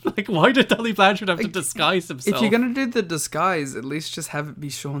attack them. Like, why did Tully Blanchard have to disguise himself? If you're gonna do the disguise, at least just have it be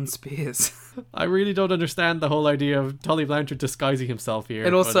Sean Spears. I really don't understand the whole idea of Tully Blanchard disguising himself here.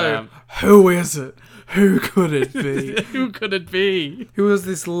 And also, who is it? Who could it be? Who could it be? Who is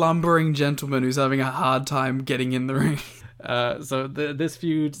this lumbering gentleman who's having a hard time getting in the ring? So this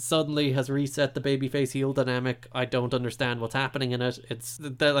feud suddenly has reset the babyface heel dynamic. I don't understand what's happening in it. It's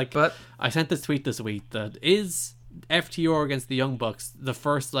like, but I sent this tweet this week that is FTR against the Young Bucks the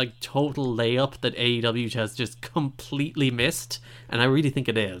first like total layup that AEW has just completely missed, and I really think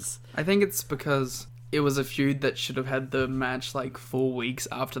it is. I think it's because it was a feud that should have had the match like 4 weeks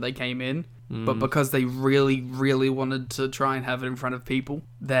after they came in. But because they really, really wanted to try and have it in front of people,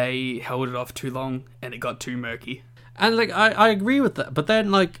 they held it off too long and it got too murky. And like I agree with that, but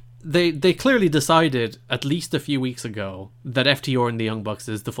then like they clearly decided at least a few weeks ago that FTR and the Young Bucks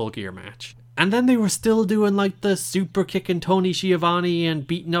is the Full Gear match. And then they were still doing like the super kicking Tony Schiavone and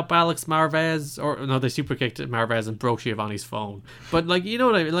beating up Alex Marvez, or no, they super kicked Marvez and broke Schiavone's phone. But like, you know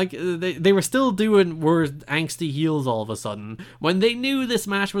what I mean? Like they were still doing were angsty heels all of a sudden when they knew this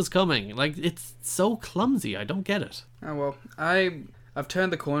match was coming. Like, it's so clumsy. I don't get it. Oh well, I've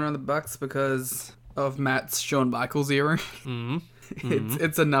turned the corner on the Bucks because of Matt's Shawn Michaels era.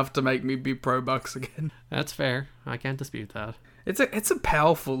 It's enough to make me be pro Bucks again. That's fair. I can't dispute that. It's a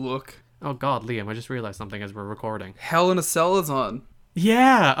powerful look. Oh god, Liam, I just realized something as we're recording. Hell in a Cell is on.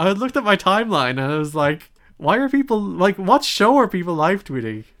 Yeah, I looked at my timeline and I was like, why are people, like, what show are people live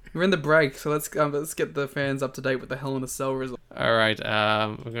tweeting? We're in the break, so let's get the fans up to date with the Hell in a Cell result. Alright,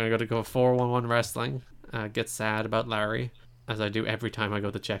 we're gonna go 411 Wrestling. Get sad about Larry, as I do every time I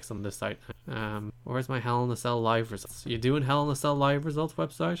go to checks on this site. Where's my Hell in a Cell live results? You doing Hell in a Cell live results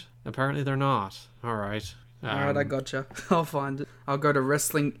website? Apparently they're not. Alright. Alright, I gotcha. I'll find it. I'll go to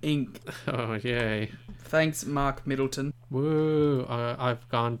Wrestling Inc. Oh, yay. Thanks, Mark Middleton. Woo. I've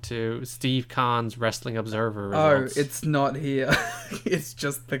gone to Steve Kahn's Wrestling Observer results. Oh, it's not here. It's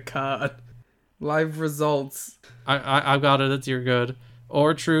just the card. Live results. I've got it. You're good.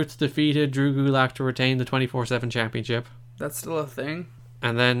 R-Truth defeated Drew Gulak to retain the 24/7 championship. That's still a thing?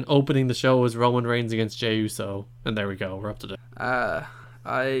 And then opening the show was Roman Reigns against Jey Uso. And there we go. We're up to date.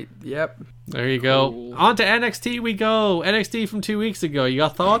 Yep. There you go. Cool. On to NXT we go. NXT from 2 weeks ago. You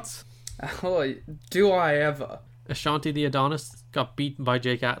got thoughts? Oh, do I ever? Ashanti the Adonis got beaten by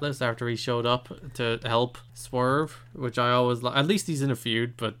Jake Atlas after he showed up to help Swerve, which I always like. At least he's in a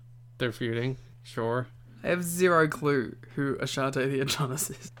feud, but they're feuding. Sure. I have zero clue who Ashanti the Adonis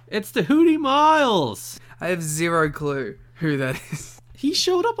is. It's the Hootie Miles. I have zero clue who that is. He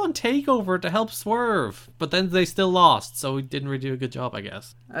showed up on TakeOver to help Swerve, but then they still lost, so he didn't really do a good job, I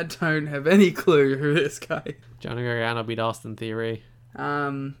guess. I don't have any clue who this guy is. Johnny Gargano beat Austin Theory.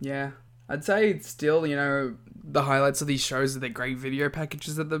 Yeah. I'd say it's still, the highlights of these shows are the great video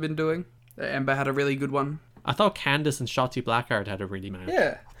packages that they've been doing. Ember had a really good one. I thought Candice and Shotzi Blackheart had a really match.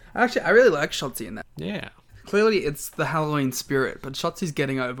 Yeah. Actually, I really like Shotzi in that. Yeah. Clearly, it's the Halloween spirit, but Shotzi's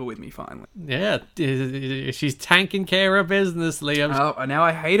getting over with me finally. Yeah, she's taking care of business, Liam. Oh, now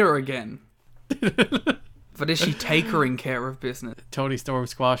I hate her again. But is she takering care of business? Tony Storm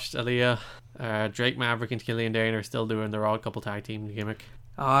squashed Aaliyah. Drake Maverick and Killian Dane are still doing their odd couple tag team gimmick.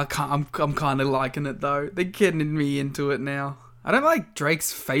 I'm kind of liking it though. They're getting me into it now. I don't like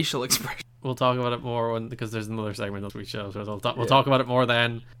Drake's facial expression. We'll talk about it more because there's another segment that we show, so we'll talk about it more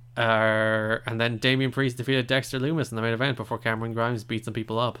then. And then Damian Priest defeated Dexter Lumis in the main event before Cameron Grimes beat some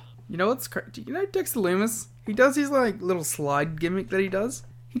people up. You know what's crazy? You know Dexter Lumis? He does his little slide gimmick that he does.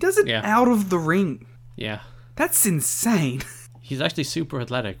 He does it out of the ring. Yeah. That's insane. He's actually super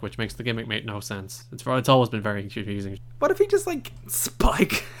athletic, which makes the gimmick make no sense. It's always been very confusing. What if he just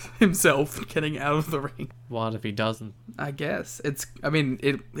spike himself getting out of the ring? What if he doesn't? I guess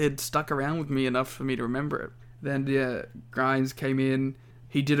it stuck around with me enough for me to remember it. Then Grimes came in.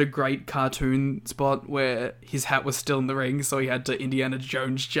 He did a great cartoon spot where his hat was still in the ring, so he had to Indiana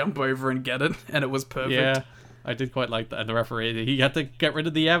Jones jump over and get it, and it was perfect. Yeah, I did quite like that. And the referee, he had to get rid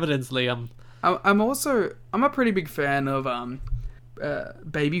of the evidence, Liam. I'm a pretty big fan of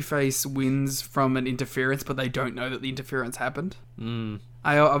babyface wins from an interference, but they don't know that the interference happened.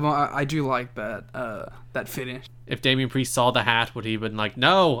 I do like that finish. If Damian Priest saw the hat, would he have been like,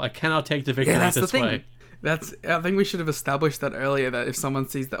 "No, I cannot take the victory this way"? I think we should have established that earlier, that if someone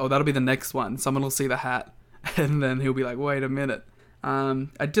sees that, that'll be the next one. Someone will see the hat, and then he'll be like, "Wait a minute." I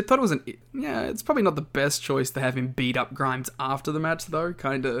thought it was it's probably not the best choice to have him beat up Grimes after the match, though.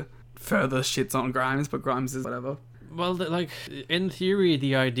 Kind of further shits on Grimes, but Grimes is whatever. Well, like, in theory,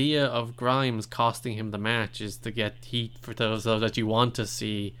 the idea of Grimes costing him the match is to get heat for those so that you want to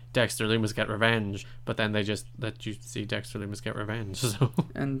see Dexter Lumis get revenge, but then they just let you see Dexter Lumis get revenge. So.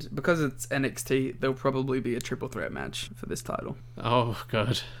 And because it's NXT, there'll probably be a triple threat match for this title. Oh,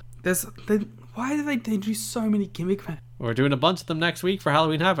 good. Why do they do so many gimmick matches? We're doing a bunch of them next week for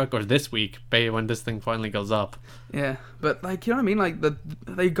Halloween Havoc, or this week, when this thing finally goes up. Yeah, but like, you know what I mean? Like,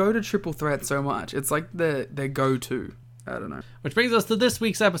 they go to triple threat so much. It's like their go-to. I don't know. Which brings us to this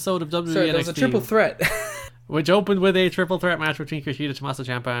week's episode of WWE So NXT. there's a triple threat. Which opened with a triple threat match between Kushida, Tommaso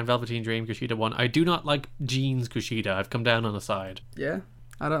Ciampa, and Velveteen Dream. Kushida won. I do not like Jeans Kushida. I've come down on the side. Yeah.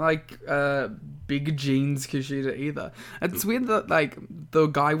 I don't like big jeans Kushida either. It's weird that like the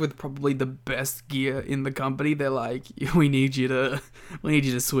guy with probably the best gear in the company, they're like, we need you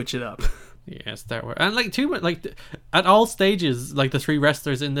to switch it up. Yes, that were, and like at all stages, like the three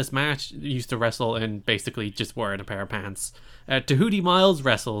wrestlers in this match used to wrestle in basically just wearing a pair of pants. Tahuti Miles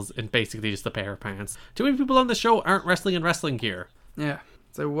wrestles in basically just a pair of pants. Too many people on the show aren't wrestling in wrestling gear. Yeah.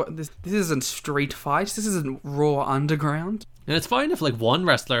 So what? This isn't Street Fight. This isn't Raw Underground. And it's fine if like one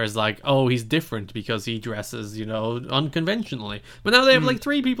wrestler is like, oh, he's different because he dresses, unconventionally. But now they have like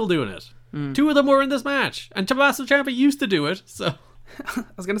three people doing it. Two of them were in this match, and Tommaso Ciampa used to do it. So I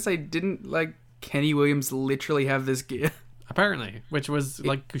was gonna say, didn't like Kenny Williams literally have this gear? Apparently, which was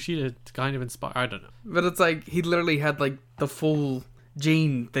like Kushida kind of inspired. I don't know. But it's like he literally had like the full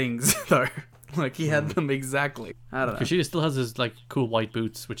jean things though. Like he had them exactly. I don't know. Kushida still has his like cool white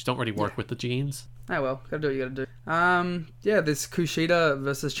boots, which don't really work with the jeans. Oh well, gotta do what you gotta do. Yeah, this Kushida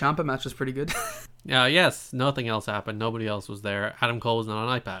versus Ciampa match was pretty good. Yes, nothing else happened. Nobody else was there. Adam Cole was not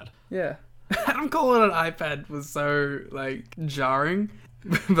on an iPad. Yeah. Adam Cole on an iPad was so like jarring,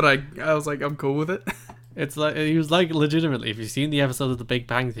 but I was like, I'm cool with it. It's like he was like legitimately. If you've seen the episode of The Big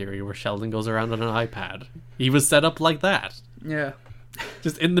Bang Theory where Sheldon goes around on an iPad, he was set up like that. Yeah.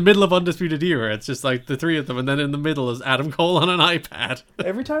 Just in the middle of Undisputed Era, it's just like the three of them, and then in the middle is Adam Cole on an iPad.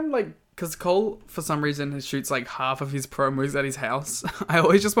 Every time, like, because Cole, for some reason, shoots like half of his promos at his house, I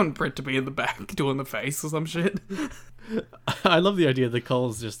always just want Britt to be in the back doing the face or some shit. I love the idea that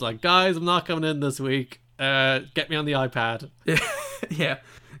Cole's just like, guys, I'm not coming in this week. Get me on the iPad. Yeah.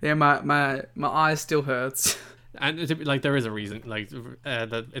 My eye still hurts. And like there is a reason, like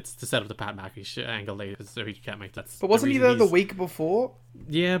that it's to set up the Pat McAfee angle later, so he can't make that. But wasn't he there the week before?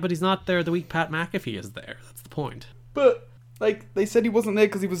 Yeah, but he's not there the week Pat McAfee is there. That's the point. But like they said, he wasn't there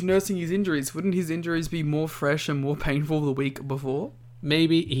because he was nursing his injuries. Wouldn't his injuries be more fresh and more painful the week before?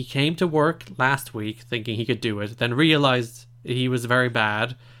 Maybe he came to work last week thinking he could do it, then realized he was very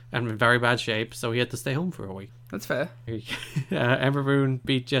bad and in very bad shape, so he had to stay home for a week. That's fair. Ember Moon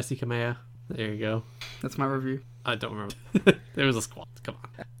beat Jessie Kamea. There you go. That's my review. I don't remember. There was a squash. Come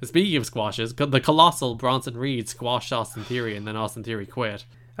on. Speaking of squashes, the colossal Bronson Reed squashed Austin Theory, and then Austin Theory quit.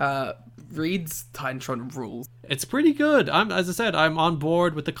 Reed's Titantron rules. It's pretty good. As I said, I'm on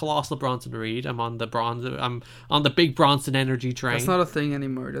board with the colossal Bronson Reed. I'm on the big Bronson energy train. That's not a thing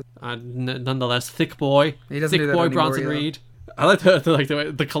anymore. Nonetheless, thick boy. He doesn't thick do that boy anymore Bronson either. Reed. I like the way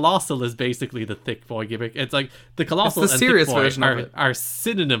the colossal is basically the thick boy gimmick. It's like the colossal it's the and serious thick boy version of it. are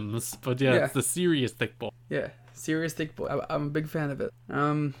synonyms, but yeah, it's the serious thick boy. Yeah, serious thick boy. I'm a big fan of it.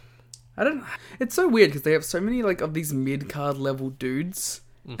 I don't. It's so weird because they have so many like of these mid card level dudes,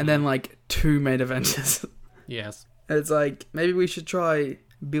 and then like 2 main eventers. Yes. It's like maybe we should try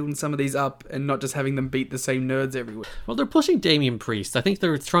building some of these up and not just having them beat the same nerds everywhere. Well, they're pushing Damian Priest. I think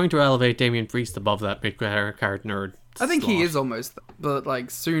they're trying to elevate Damian Priest above that mid card nerd. I think he slot. is almost, but like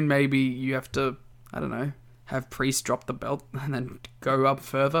soon maybe you have to, I don't know, have Priest drop the belt and then go up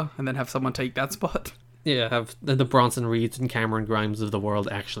further and then have someone take that spot. Yeah, have the Bronson Reeds and Cameron Grimes of the world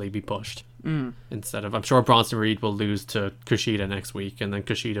actually be pushed. Instead of, I'm sure Bronson Reed will lose to Kushida next week, and then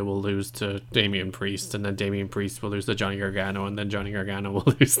Kushida will lose to Damian Priest, and then Damian Priest will lose to Johnny Gargano, and then Johnny Gargano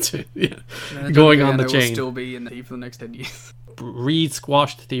will lose to going on the chain. Will still be in the team for the next 10 years. Reed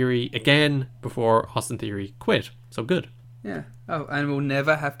squashed Theory again before Austin Theory quit, so good. Yeah. Oh, and we'll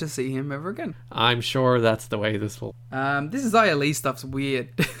never have to see him ever again. I'm sure that's the way this will. This Xia Li stuff's weird.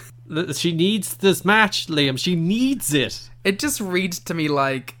 She needs this match, Liam. She needs it. It just reads to me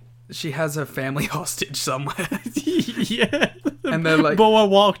like she has her family hostage somewhere. Yeah. And then like Boa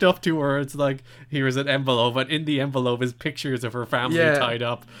walked up to her. It's like, here's an envelope, and in the envelope is pictures of her family tied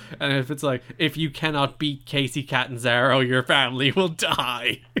up. And if it's like, if you cannot beat Casey Catanzaro, your family will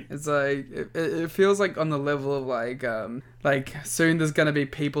die. It's like it feels like on the level of like soon there's gonna be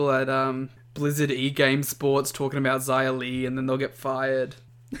people at Blizzard E-Game Sports talking about Xia Li, and then they'll get fired.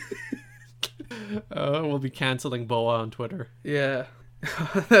 We'll be cancelling Boa on Twitter. Yeah.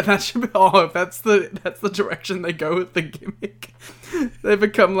 That should be. Oh, if that's the direction they go with the gimmick, they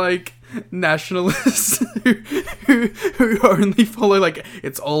become like nationalists who only follow like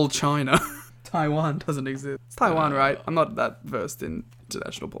it's all China. Taiwan doesn't exist. It's Taiwan, right? I'm not that versed in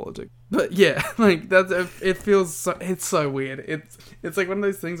international politics, but yeah, like that's it feels so. It's so weird. It's like one of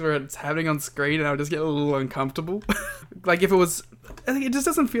those things where it's happening on screen and I just get a little uncomfortable. Like if it was. I think it just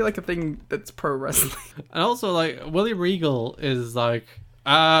doesn't feel like a thing that's pro wrestling. And also, like, William Regal is like,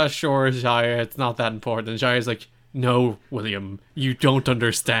 sure, Shia, it's not that important. And Shia's like, no, William, you don't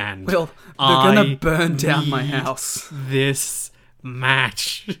understand. Well, they're gonna burn down my house. This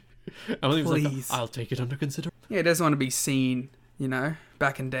match. And William's Please. like, I'll take it under consideration. Yeah, it doesn't want to be seen,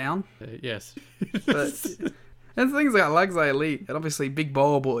 backing down. Yes. But and things like Alexei Elite and obviously Big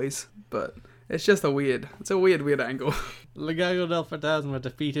Ball Boys, but it's just it's a weird angle. Legado del Fantasma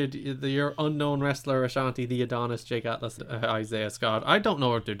defeated your unknown wrestler Ashanti, the Adonis, Jake Atlas, Isaiah Scott. I don't know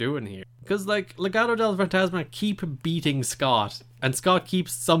what they're doing here. Because, like, Legado del Fantasma keep beating Scott, and Scott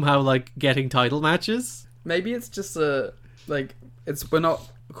keeps somehow, like, getting title matches. Maybe it's just we're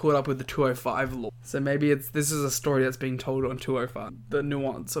not caught up with the 205 law. So maybe this is a story that's being told on 205. The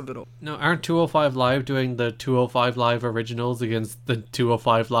nuance of it all. No, aren't 205 Live doing the 205 Live originals against the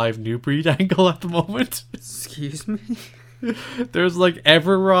 205 Live New Breed angle at the moment? Excuse me? There's like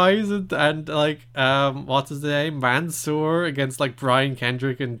Everrise and like what's his name, Mansoor against like Brian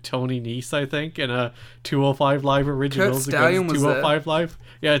Kendrick and Tony Nese, I think, in a 205 Live originals against 205 Live.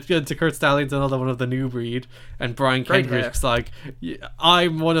 Yeah, it's Kurt Stallion's another one of the New Breed, and Brian Kendrick's like,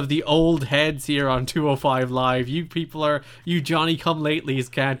 I'm one of the old heads here on 205 Live. You people you Johnny Come Latelys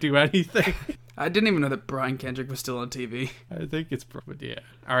can't do anything. I didn't even know that Brian Kendrick was still on TV. I think it's probably,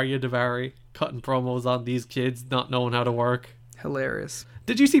 Arya Daivari cutting promos on these kids not knowing how to work. Hilarious.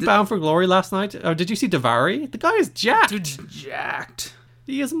 Did you see Bound for Glory last night? Or did you see Daivari? The guy is jacked. Dude's jacked.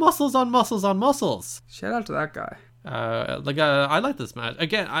 He has muscles on muscles on muscles. Shout out to that guy. I like this match.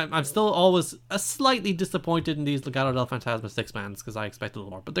 Again, I'm still always slightly disappointed in these Legado del Fantasma 6-mans because I expect a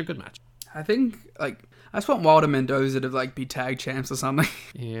little more, but they're good matches. I think, I just want Wilder Mendoza to, be tag champs or something.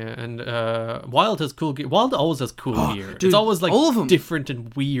 Yeah, and Wild has cool gear. Wild always has cool gear. Dude, it's always, all of them. different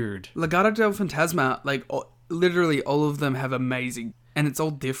and weird. Legado del Fantasma, literally all of them have amazing, and it's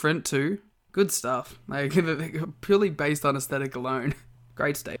all different too. Good stuff. Purely based on aesthetic alone.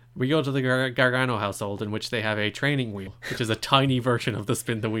 Great state. We go to the Gargano household, in which they have a training wheel, which is a tiny version of the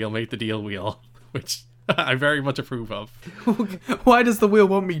spin the wheel, make the deal wheel, which I very much approve of. Why does the wheel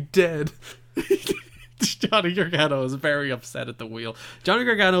want me dead? Johnny Gargano is very upset at the wheel. Johnny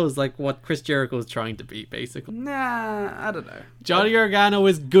Gargano is like what Chris Jericho is trying to be, basically. Nah, I don't know. Johnny Gargano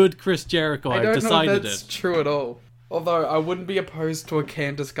is good Chris Jericho. I've decided I don't know if that's true at all. Although I wouldn't be opposed to a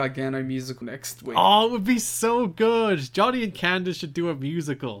Candice Gargano musical next week. Oh, it would be so good. Johnny and Candice should do a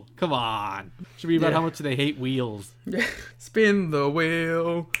musical. Come on. Should be about how much they hate wheels. Spin the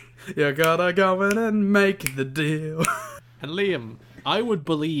wheel. You gotta go in and make the deal. And Liam, I would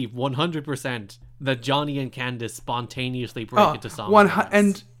believe 100% that Johnny and Candice spontaneously break into song.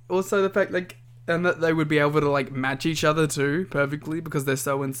 And also the fact and that they would be able to match each other too perfectly because they're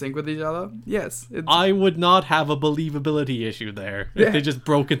so in sync with each other. Yes. I would not have a believability issue there if they just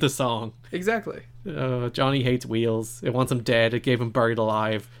broke into song. Exactly. Johnny hates wheels. It wants him dead. It gave him buried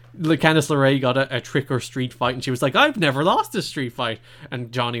alive. Candice LeRae got a trick or street fight and she was like, I've never lost a street fight.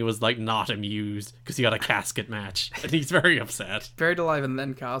 And Johnny was not amused because he got a casket match. And he's very upset. Buried alive and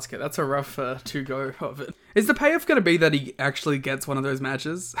then casket. That's a rough to-go of it. Is the payoff going to be that he actually gets one of those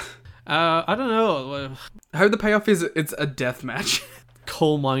matches? I don't know. I hope the payoff is it's a death match.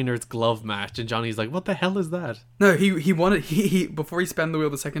 Coal miner's glove match, and Johnny's like, what the hell is that? No, he wanted he before he spun the wheel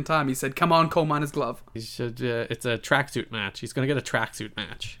the second time, he said, come on, coal miner's glove. He should it's a tracksuit match. He's gonna get a tracksuit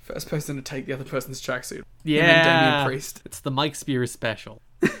match. First person to take the other person's tracksuit. Yeah, Damian Priest. It's the Mike Spears special.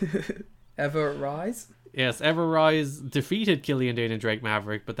 Ever Rise? Yes, Ever Rise defeated Killian Dane and Drake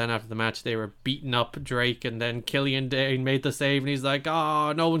Maverick, but then after the match they were beating up Drake, and then Killian Dane made the save, and he's like,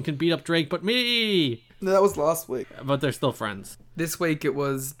 oh, no one can beat up Drake but me! No, that was last week. But they're still friends. This week it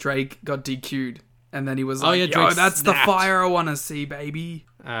was Drake got DQ'd, and then he was like, yo, that's the fire I want to see, baby.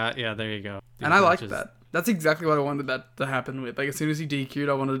 Yeah, there you go. And I liked that. That's exactly what I wanted that to happen with. As soon as he DQ'd,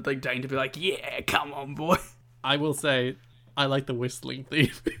 I wanted Dane to be like, yeah, come on, boy. I will say, I like the whistling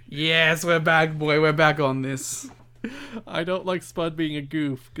theme. Yes, we're back, boy. We're back on this. I don't like Spud being a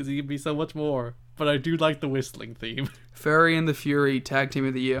goof, because he can be so much more. But I do like the whistling theme. Fury and the Fury, tag team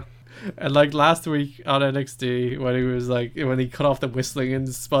of the year. And last week on NXT, when he was when he cut off the whistling, and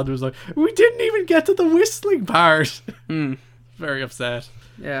Spud was like, we didn't even get to the whistling part. Very upset.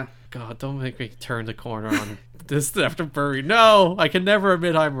 Yeah. God, don't make me turn the corner on this after Bury. No, I can never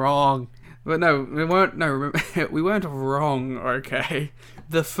admit I'm wrong. But no, we weren't. No, we weren't wrong. Okay,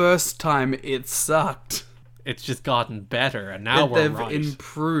 the first time it sucked. It's just gotten better, and now they've right.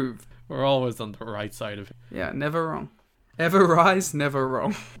 improved. We're always on the right side of it. Yeah, never wrong. Ever rise, never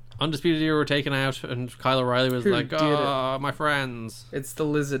wrong. Undisputed Era were taken out, and Kyle O'Reilly was Who like, did "Oh, my friends." It's the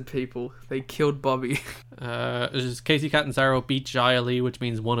lizard people. They killed Bobby. Casey Catanzaro beat Xia Li, which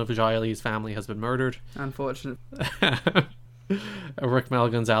means one of Xia Li's family has been murdered. Unfortunate. Rick Mel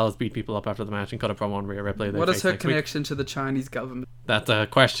Gonzalez beat people up after the match and cut a promo on Rhea Ripley. What is her connection to the Chinese government? That's a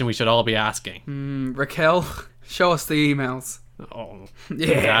question we should all be asking. Raquel, show us the emails. Oh, Yeah.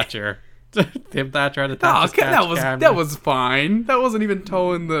 Tim Thatcher. Tim Thatcher had a Oh, Thatcher that was fine. That wasn't even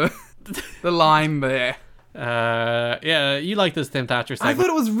towing the line there. Yeah, you like this Tim Thatcher segment. I thought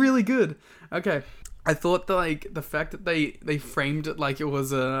it was really good. Okay, I thought the fact that they framed it like it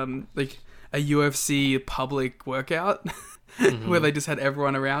was like a UFC public workout. Where they just had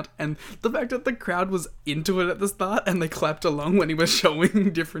everyone around, and the fact that the crowd was into it at the start and they clapped along when he was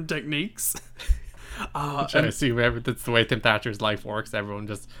showing different techniques. Which I assume that's the way Tim Thatcher's life works. Everyone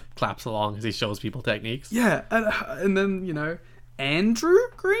just claps along as he shows people techniques. Yeah, and then Andrew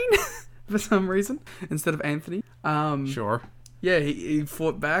Green for some reason instead of Anthony. Sure. Yeah, he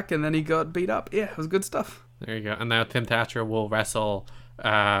fought back and then he got beat up. Yeah, it was good stuff. There you go. And now Tim Thatcher will wrestle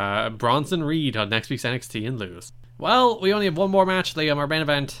Bronson Reed on next week's NXT and lose. Well, we only have one more match, Liam, our main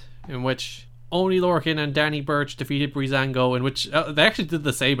event, in which Oney Lorcan and Danny Burch defeated Breezango, in which they actually did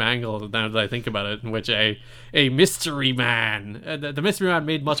the same angle now that I think about it, in which a mystery man, the mystery man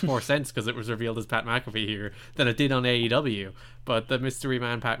made much more sense because it was revealed as Pat McAfee here than it did on AEW, but the mystery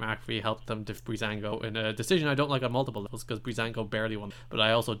man Pat McAfee helped them defeat Breezango in a decision I don't like on multiple levels because Breezango barely won, but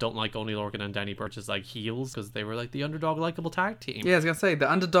I also don't like Oney Lorcan and Danny Burch as like heels because they were like the underdog likable tag team. Yeah, I was gonna say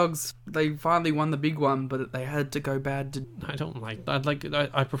the underdogs, they finally won the big one, but they had to go bad to...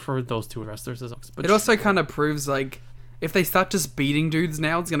 I prefer those two wrestlers as but it also kind of proves like if they start just beating dudes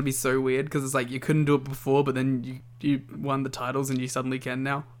now, it's gonna be so weird because it's like you couldn't do it before, but then you won the titles and you suddenly can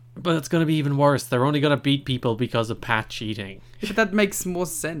now. But it's going to be even worse. They're only going to beat people because of Pat cheating. But that makes more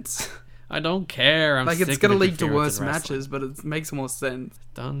sense. I don't care. I'm sick it's going to of lead to interference worse in wrestling. matches, but it makes more sense.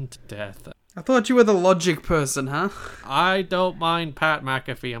 Done to death. I thought you were the logic person, huh? I don't mind Pat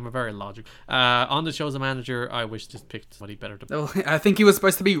McAfee. I'm a very logical. On the show as a manager, I wish to pick somebody better to... Well, I think he was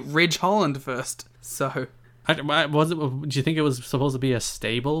supposed to be Ridge Holland first, so... Do you think it was supposed to be a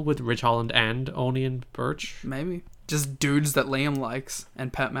stable with Ridge Holland and Oney and Burch? Maybe. Just dudes that Liam likes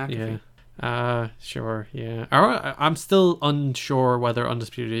and Pat McAfee. Yeah. Sure, yeah. I'm still unsure whether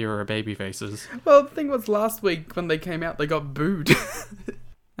Undisputed Era are baby faces. Well, the thing was last week when they came out, they got booed.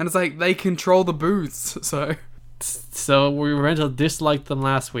 And it's like, they control the booths, so... So we were meant to dislike them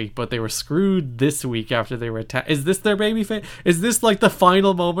last week, but they were screwed this week after they were attacked. Is this their baby face? Is this like the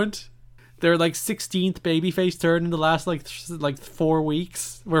final moment? Their like 16th babyface turn in the last like 4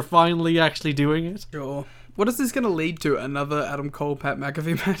 weeks. We're finally actually doing it. Sure. What is this going to lead to? Another Adam Cole Pat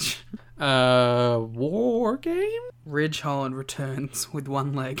McAfee match? War game? Ridge Holland returns with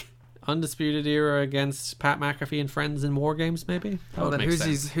one leg. Undisputed Era against Pat McAfee and friends in War Games, maybe? Then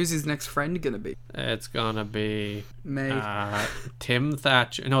who's his next friend going to be? It's going to be... Me. Tim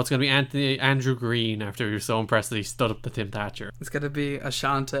Thatcher. No, it's going to be Andrew Green after he was so impressed that he stood up to Tim Thatcher. It's going to be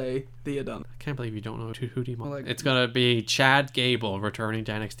Ashante Theodon. I can't believe you don't know who do you want. Well, it's going to be Chad Gable returning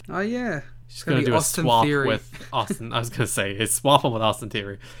to NXT. Oh, yeah. He's going to do Austin a swap Theory. with Austin. I was going to say, he's swapping with Austin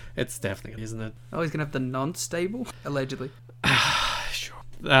Theory. It's definitely, isn't it? Oh, he's going to have the non-stable? Allegedly. Sure.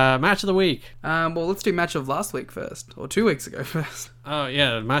 Match of the week. Well, let's do match of last week first. Or 2 weeks ago first. Oh,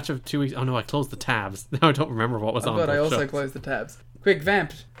 yeah. Match of 2 weeks. Oh, no, I closed the tabs. Now I don't remember what was on But I both also shows. closed the tabs. Quick,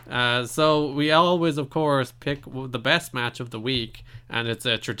 vamped. So we always, of course, pick the best match of the week, and it's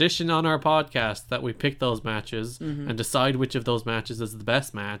a tradition on our podcast that we pick those matches and decide which of those matches is the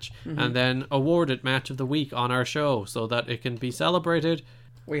best match, and then award it match of the week on our show so that it can be celebrated.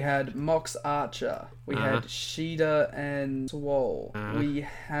 We had Mox Archer. We had Sheeta and Swole. We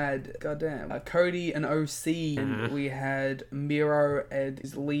had, Cody and OC. And we had Miro and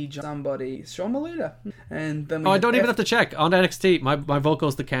his Legion somebody. Sean Maluda. And then we I don't even have to check. On NXT, my vote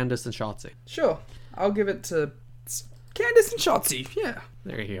goes to Candice and Shotzi. Sure. I'll give it to Candice and Shotzi. Yeah.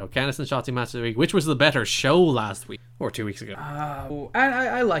 There you go. Candice and Shotzi match of the week. Which was the better show last week? Or 2 weeks ago?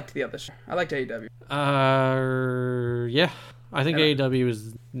 I liked the other show. I liked AEW. Yeah. I think AEW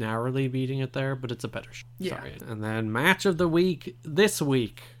is narrowly beating it there, but it's a better show. Yeah. Sorry. And then match of the week this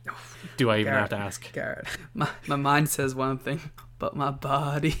week. Do I even have to ask? Garrett. My mind says one thing, but my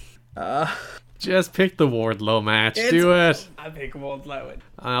body. Just pick the Wardlow match. Do it. I pick Wardlow.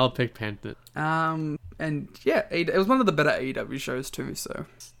 I'll pick Penta. And yeah, it was one of the better AEW shows too. So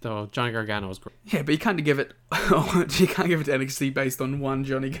Johnny Gargano was great. yeah, but you can't give it. You can't give it to NXT based on one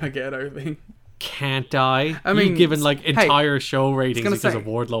Johnny Gargano thing. Can't I? I mean, you've given like entire show ratings gonna because say- of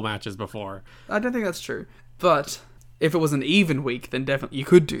Wardlow matches before. I don't think that's true. But if it was an even week, then definitely you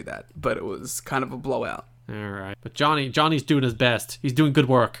could do that. But it was kind of a blowout. All right, but Johnny's doing his best. He's doing good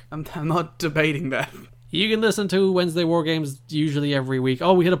work. I'm not debating that. You can listen to Wednesday War Games usually every week.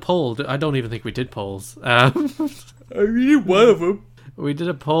 Oh, we had a poll. I don't even think we did polls. I mean, one of them. We did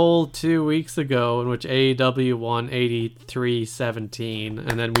a poll 2 weeks ago in which AEW won 83-17,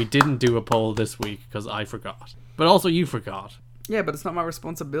 and then we didn't do a poll this week because I forgot. But also you forgot. Yeah, but it's not my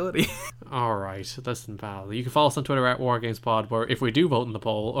responsibility. Alright, listen, pal. You can follow us on Twitter at WarGamesPod, where if we do vote in the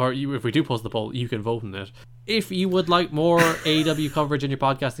poll, or if we do post the poll, you can vote in it. If you would like more AEW coverage in your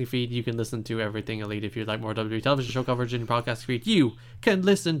podcasting feed, you can listen to Everything Elite. If you'd like more WWE television show coverage in your podcasting feed, you can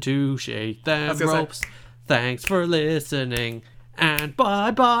listen to Shake Them Ropes. Thanks for listening, and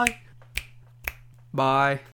bye-bye. Bye.